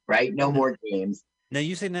business, right? No more games. Now,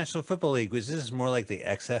 you say National Football League. Was this more like the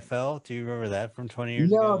XFL? Do you remember that from 20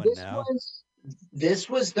 years ago? No, this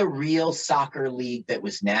was the real soccer league that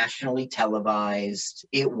was nationally televised.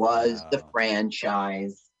 It was the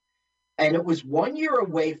franchise. And it was 1 year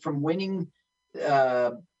away from winning.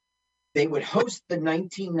 They would host the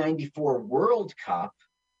 1994 World Cup.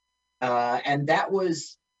 And that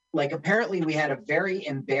was like, apparently we had a very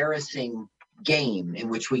embarrassing game in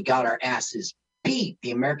which we got our asses beat.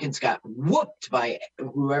 The Americans got whooped by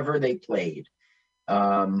whoever they played.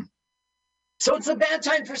 So it's a bad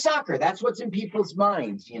time for soccer. That's what's in people's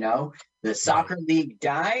minds, you know. The soccer league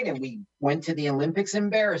died and we went to the Olympics,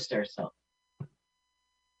 embarrassed ourselves.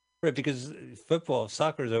 Right, because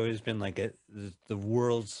soccer has always been like the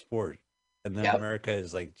world sport. And then America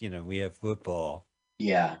is like, we have football.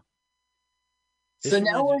 Yeah. So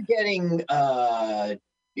now we're getting, it's montage?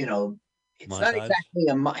 Not exactly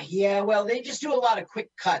well, they just do a lot of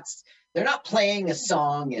quick cuts. They're not playing a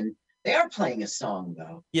song and They are playing a song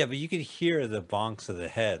though. Yeah, but you could hear the bonks of the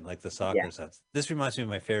head, like the soccer Yeah. sounds. This reminds me of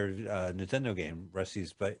my favorite Nintendo game,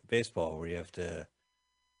 Rusty's Baseball, where you have to.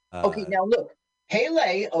 Okay, now look,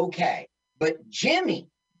 Pele, okay, but Jimmy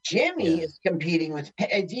Yeah. is competing with.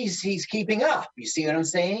 He's keeping up. You see what I'm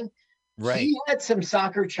saying? Right. He had some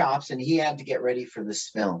soccer chops, and he had to get ready for this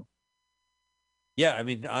film. Yeah, I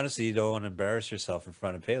mean, honestly, you don't want to embarrass yourself in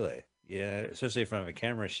front of Pele. Yeah, especially in front of a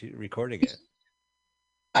camera recording it.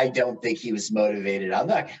 I don't think he was motivated. I'm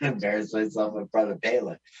not going to embarrass myself in front of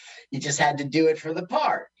Pele. He just had to do it for the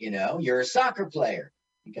part. You know, you're a soccer player.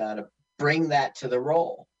 You got to bring that to the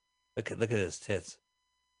role. Look at his tits.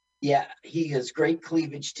 Yeah, he has great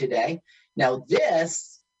cleavage today. Now,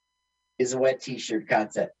 this is a wet t-shirt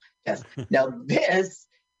concept test. Now, this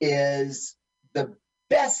is the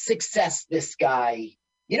best success this guy,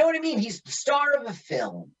 you know what I mean? He's the star of a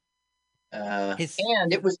film.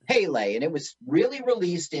 And it was Pele, and it was really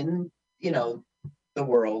released in, you know, the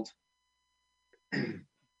world.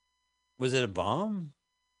 Was it a bomb?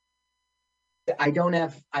 I don't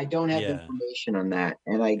have information on that.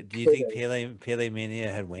 And do you think Pele mania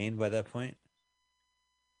had waned by that point?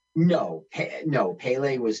 No,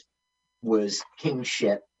 Pele was king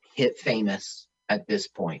shit, hit famous at this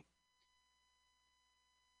point.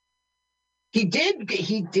 He did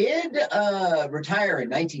retire in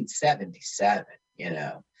 1977, you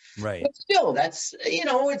know. Right. But still, that's, you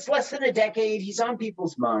know, it's less than a decade. He's on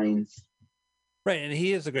people's minds. Right, and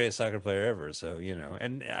he is the greatest soccer player ever, so, you know.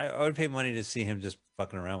 And I would pay money to see him just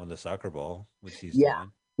fucking around with a soccer ball, which he's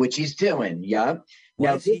doing. Which he's doing, yeah.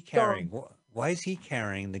 Why is he carrying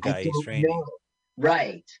the guy he's training? Know.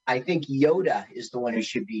 Right. I think Yoda is the one who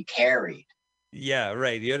should be carried. Yeah,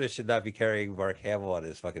 right. Yoda should not be carrying Mark Hamill on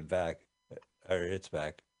his fucking back. Or its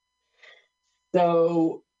back.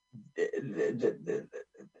 So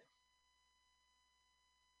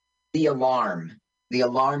the alarm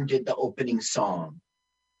did the opening song.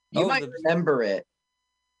 You might remember it.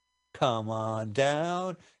 Come on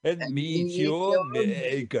down and meet your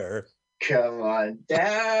maker. Come on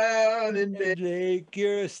down and make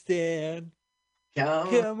your stand.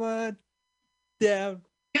 Come on down.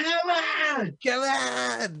 Come on.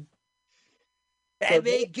 And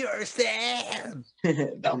make your stand.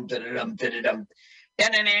 Dum, da-da-dum, da-da-dum.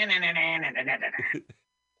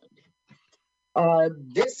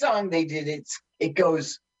 This song they did, it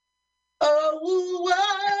goes, oh,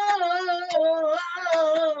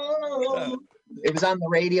 it was on the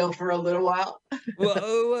radio for a little while.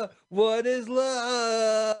 Whoa, what is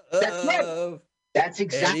love? That's right. That's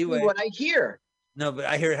exactly what I hear. No, but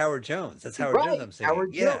I hear Howard Jones. That's Howard Jones I'm saying.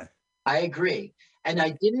 Howard Jones. I agree. And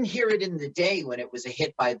I didn't hear it in the day when it was a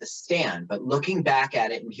hit by The Stand, but looking back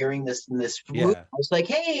at it and hearing this in this movie, I was like,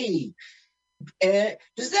 hey,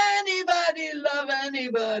 does anybody love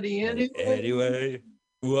anybody anyway?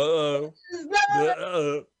 Whoa.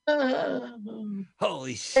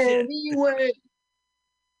 Holy shit. Anyway.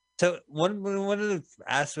 So one of the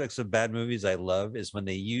aspects of bad movies I love is when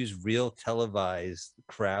they use real televised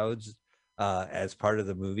crowds as part of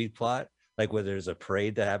the movie plot. Like where there's a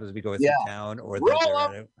parade that happens to be going through town, or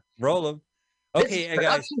roll them. Okay,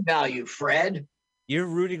 guys. Value, Fred. You're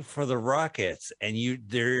rooting for the Rockets, and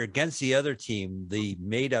they're against the other team, the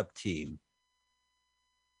made-up team.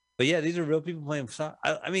 But yeah, these are real people playing soccer.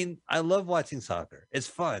 I mean, I love watching soccer. It's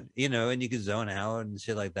fun, you know, and you can zone out and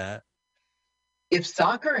shit like that. If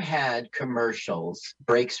soccer had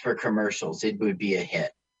breaks for commercials, it would be a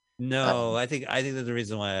hit. No, I think that's the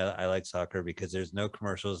reason why I like soccer, because there's no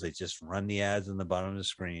commercials. They just run the ads on the bottom of the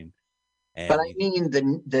screen. But I mean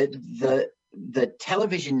the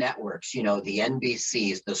television networks, you know, the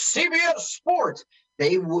NBCs, the CBS Sports,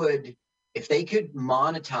 they would, if they could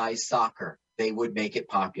monetize soccer, they would make it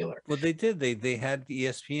popular. Well, they did. They had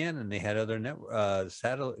ESPN and they had other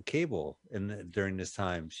satellite cable during this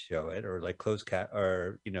time show it, or like closed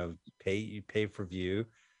or you know, pay for view.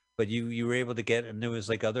 But you were able to get, and there was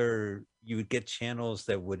like you would get channels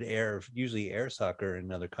that would usually air soccer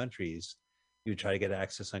in other countries. You would try to get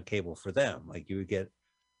access on cable for them. Like you would get,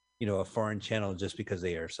 you know, a foreign channel just because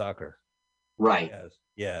they air soccer. Right.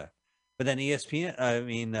 Yeah. But then ESPN,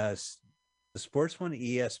 the sports one,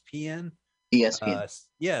 ESPN.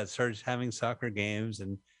 It started having soccer games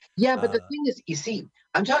and. Yeah, but the thing is, you see,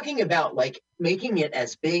 I'm talking about like making it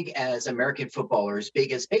as big as American football or as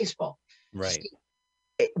big as baseball. Right. See,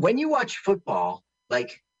 when you watch football,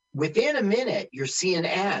 like within a minute, you're seeing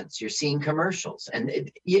ads, you're seeing commercials,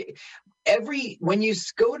 and when you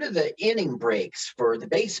go to the inning breaks for the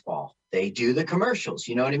baseball, they do the commercials.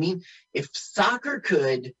 You know what I mean? If soccer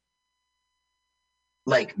could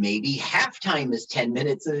like maybe halftime is 10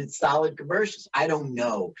 minutes and it's solid commercials. I don't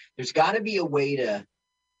know. There's got to be a way to.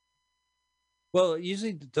 Well,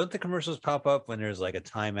 usually don't the commercials pop up when there's like a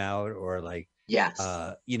timeout or like, yes,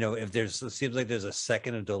 if it seems like there's a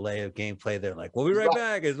second of delay of gameplay, they're like, we'll be right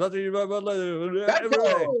back. It's nothing about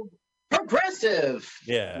progressive.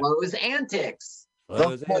 Yeah. Flo's antics.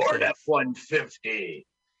 The Ford F-150.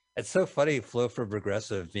 It's so funny, Flo for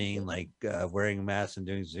Progressive being like wearing a mask and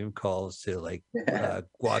doing Zoom calls to like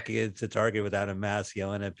walking into Target without a mask,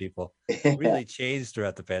 yelling at people. It really changed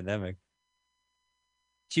throughout the pandemic.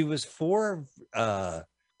 She was for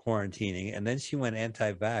quarantining, and then she went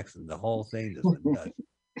anti-vax, and the whole thing just went nuts.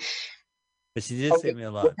 But she did save me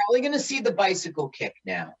a lot. We're probably going to see the bicycle kick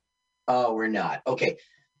now. Oh, we're not. Okay.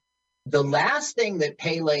 The last thing that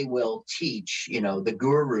Pele will teach, the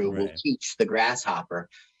guru will teach the grasshopper,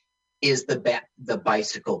 is the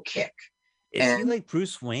bicycle kick. Is he like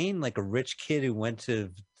Bruce Wayne, like a rich kid who went to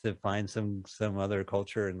find some other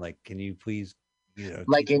culture and like, can you please,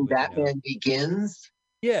 like in Batman Begins?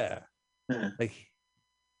 Yeah. Like,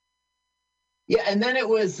 yeah, and then it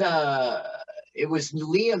was Liam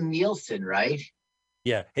Neeson, right?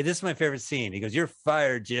 Yeah. Hey, this is my favorite scene. He goes, "You're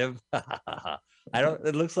fired, Jim."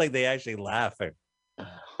 It looks like they actually laugh.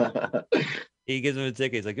 He gives him a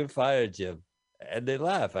ticket. He's like, "You're fired, Jim." And they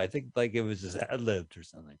laugh. I think like it was just ad-libbed or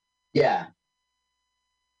something. Yeah.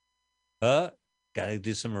 Gotta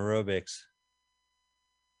do some aerobics.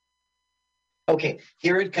 Okay,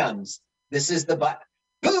 here it comes. This is the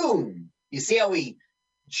boom. You see how he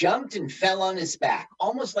jumped and fell on his back,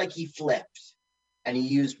 almost like he flipped. And he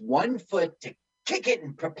used one foot to kick it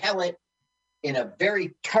and propel it in a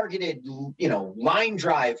very targeted, line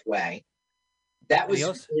drive way. That was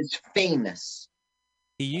his famous.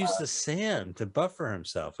 He used the sand to buffer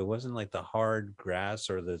himself. It wasn't like the hard grass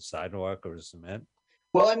or the sidewalk or the cement.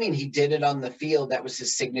 Well, I mean, he did it on the field. That was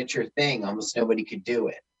his signature thing. Almost nobody could do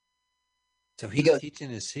it. So he's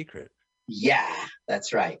teaching his secret. Yeah,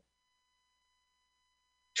 that's right.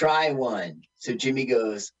 Try one. So Jimmy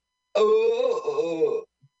goes, oh.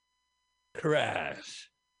 Crash.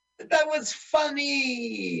 That was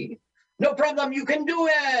funny. No problem. You can do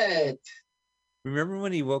it. Remember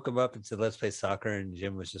when he woke him up and said, "Let's play soccer," and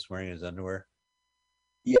Jim was just wearing his underwear?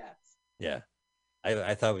 Yes. Yeah.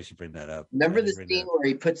 I thought we should bring that up. Remember the scene where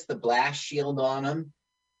he puts the blast shield on him?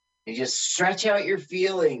 You just stretch out your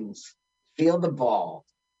feelings. Feel the ball.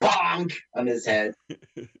 Bonk on his head.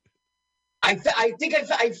 I think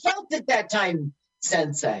I felt it that time,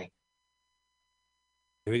 Sensei.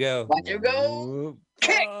 Here we go. Let you go.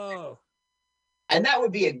 Kick. Oh. And that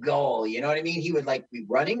would be a goal. You know what I mean? He would like be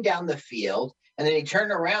running down the field, and then he'd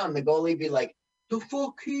turn around. The goalie would be like, "The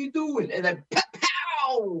fuck he doing?" And then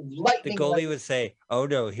pow, lightning. The goalie would say, "Oh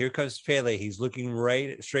no, here comes Pele. He's looking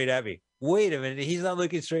straight at me. Wait a minute, he's not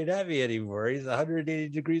looking straight at me anymore. He's 180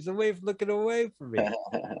 degrees away, looking away from me."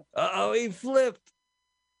 Oh, he flipped.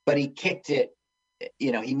 But he kicked it.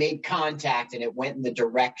 He made contact, and it went in the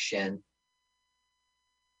direction.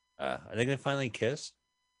 Are they gonna finally kiss?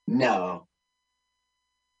 No.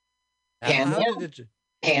 How did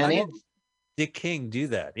Dick King do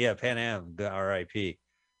that? Yeah, Pan Am, the RIP.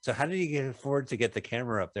 So how did he afford to get the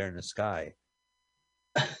camera up there in the sky?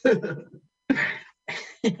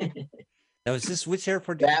 Now, is this which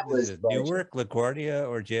airport? That was Newark, LaGuardia,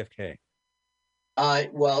 or JFK?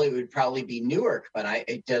 Well, it would probably be Newark, but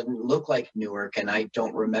it doesn't look like Newark, and I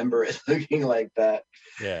don't remember it looking like that.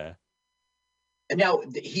 Yeah. Now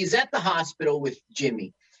he's at the hospital with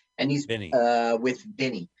Jimmy, and he's with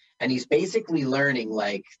Vinny. And he's basically learning,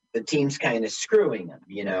 like, the team's kind of screwing him,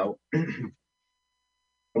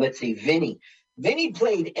 Let's see, Vinny. Vinny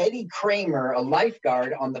played Eddie Kramer, a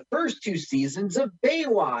lifeguard, on the first two seasons of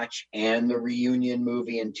Baywatch and the reunion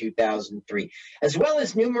movie in 2003, as well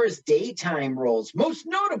as numerous daytime roles, most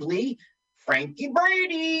notably Frankie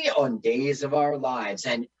Brady on Days of Our Lives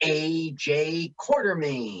and A.J.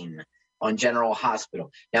 Quartermain on General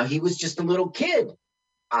Hospital. Now, he was just a little kid.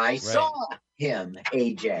 I saw him,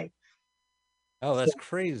 AJ. Oh, that's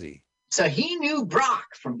crazy. So he knew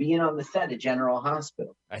Brock from being on the set of General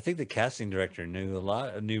Hospital. I think the casting director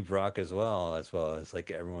knew Brock as well as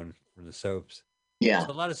like everyone from the soaps. Yeah.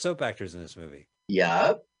 There's a lot of soap actors in this movie.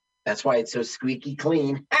 Yep. That's why it's so squeaky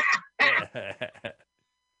clean.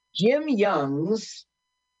 Jim Young's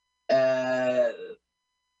I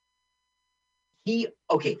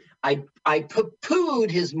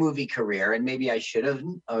poo-pooed his movie career, and maybe I should have,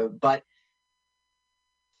 but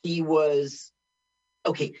he was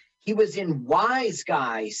in Wise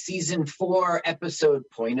Guy, season 4, episode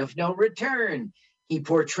Point of No Return. He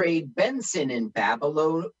portrayed Benson in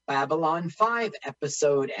Babylon 5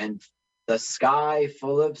 episode and The Sky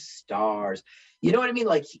Full of Stars. You know what I mean?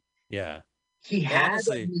 Like Yeah. he had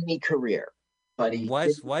Honestly, a mini career, but he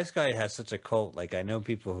Wise Guy has such a cult. Like I know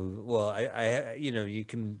people who, well, you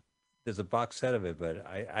can. There's a box set of it, but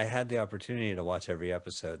I had the opportunity to watch every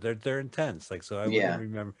episode. They're intense. Like so, I wouldn't yeah.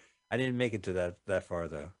 remember. I didn't make it to that far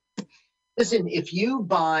though. Listen, if you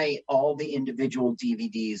buy all the individual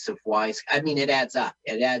DVDs of Wise, I mean, it adds up.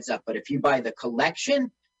 It adds up. But if you buy the collection,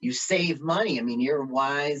 you save money. I mean, you're a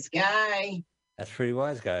wise guy. That's pretty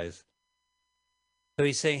wise, guys. So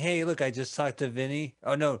he's saying, "Hey, look, I just talked to Vinny.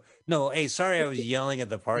 Oh no, hey, sorry, I was yelling at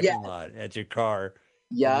the parking lot at your car.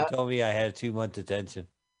 Yeah. You told me I had 2 months detention.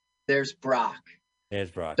 There's Brock.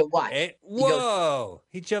 There's Brock. So what? Hey, whoa!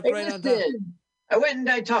 He jumped right on top. I went and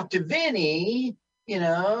I talked to Vinny, and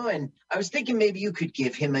I was thinking maybe you could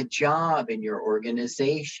give him a job in your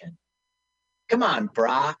organization. Come on,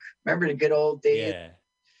 Brock. Remember the good old days? Yeah.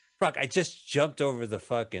 Brock, I just jumped over the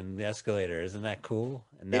fucking escalator. Isn't that cool?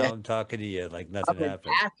 And now I'm talking to you like nothing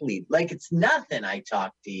happened. Athlete, like it's nothing. I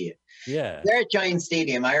talked to you. Yeah. They're at Giant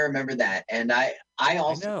Stadium. I remember that, and I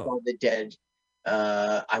also saw the Dead.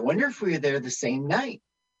 I wonder if we were there the same night.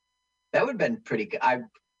 That would have been pretty good.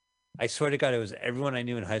 I swear to God, it was everyone I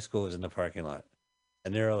knew in high school was in the parking lot,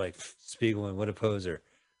 and they were like, "Spiegelman, what a poser."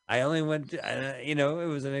 I only went, it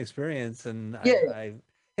was an experience, and hey,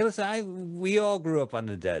 listen, we all grew up on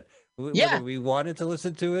the Dead. Whether we wanted to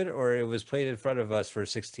listen to it or it was played in front of us for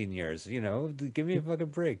 16 years, give me a fucking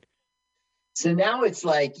break. So now it's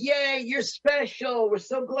like, yay, you're special. We're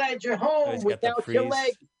so glad you're home without your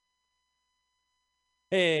legs.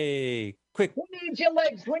 Hey, quick. Who needs your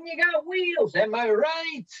legs when you got wheels? Am I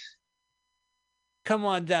right? Come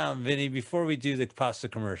on down, Vinny, before we do the pasta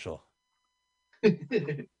commercial.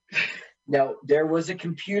 Now, there was a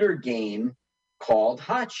computer game called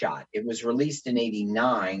Hot Shot. It was released in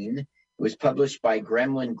 '89. It was published by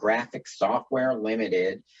Gremlin Graphics Software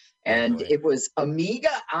Limited. And it was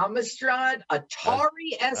Amiga, Amstrad,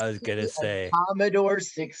 Atari ST, I was going to say Commodore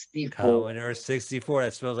 64. Commodore 64.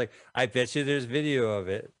 That smells like, I bet you there's video of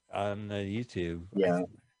it on YouTube. Yeah.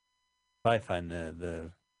 I find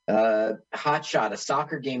the Hot Shot, a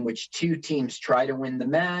soccer game which two teams try to win the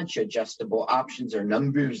match, adjustable options or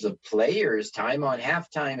numbers of players, time on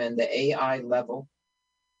halftime, and the AI level.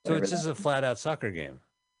 So it's just a flat out soccer game.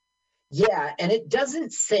 Yeah, and it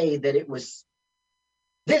doesn't say that it was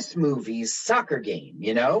this movie's soccer game,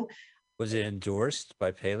 Was it endorsed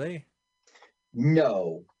by Pele?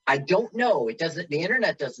 No, I don't know. It doesn't, the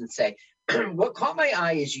internet doesn't say. What caught my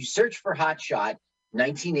eye is you search for Hot Shot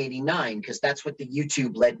 1989, because that's what the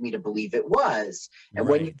YouTube led me to believe it was. And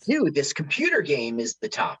when you do, this computer game is the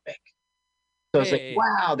topic. So I was like,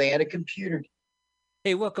 wow, they had a computer.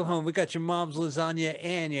 Hey, welcome home. We got your mom's lasagna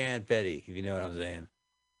and your Aunt Betty, if you know what I'm saying.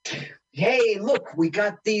 Hey, look, we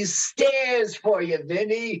got these stairs for you,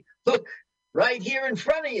 Vinny. Look, right here in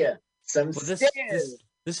front of you. Some stairs.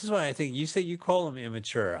 This is why I think you say you call him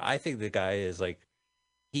immature. I think the guy is like,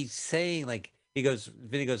 he's saying like,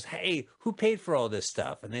 Vinny goes, hey, who paid for all this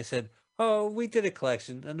stuff? And they said, oh, we did a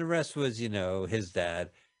collection. And the rest was, his dad.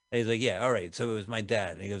 And he's like, yeah, all right. So it was my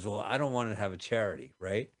dad. And he goes, well, I don't want to have a charity,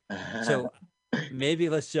 right? So maybe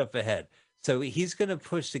let's jump ahead. So he's going to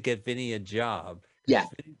push to get Vinny a job. Yeah.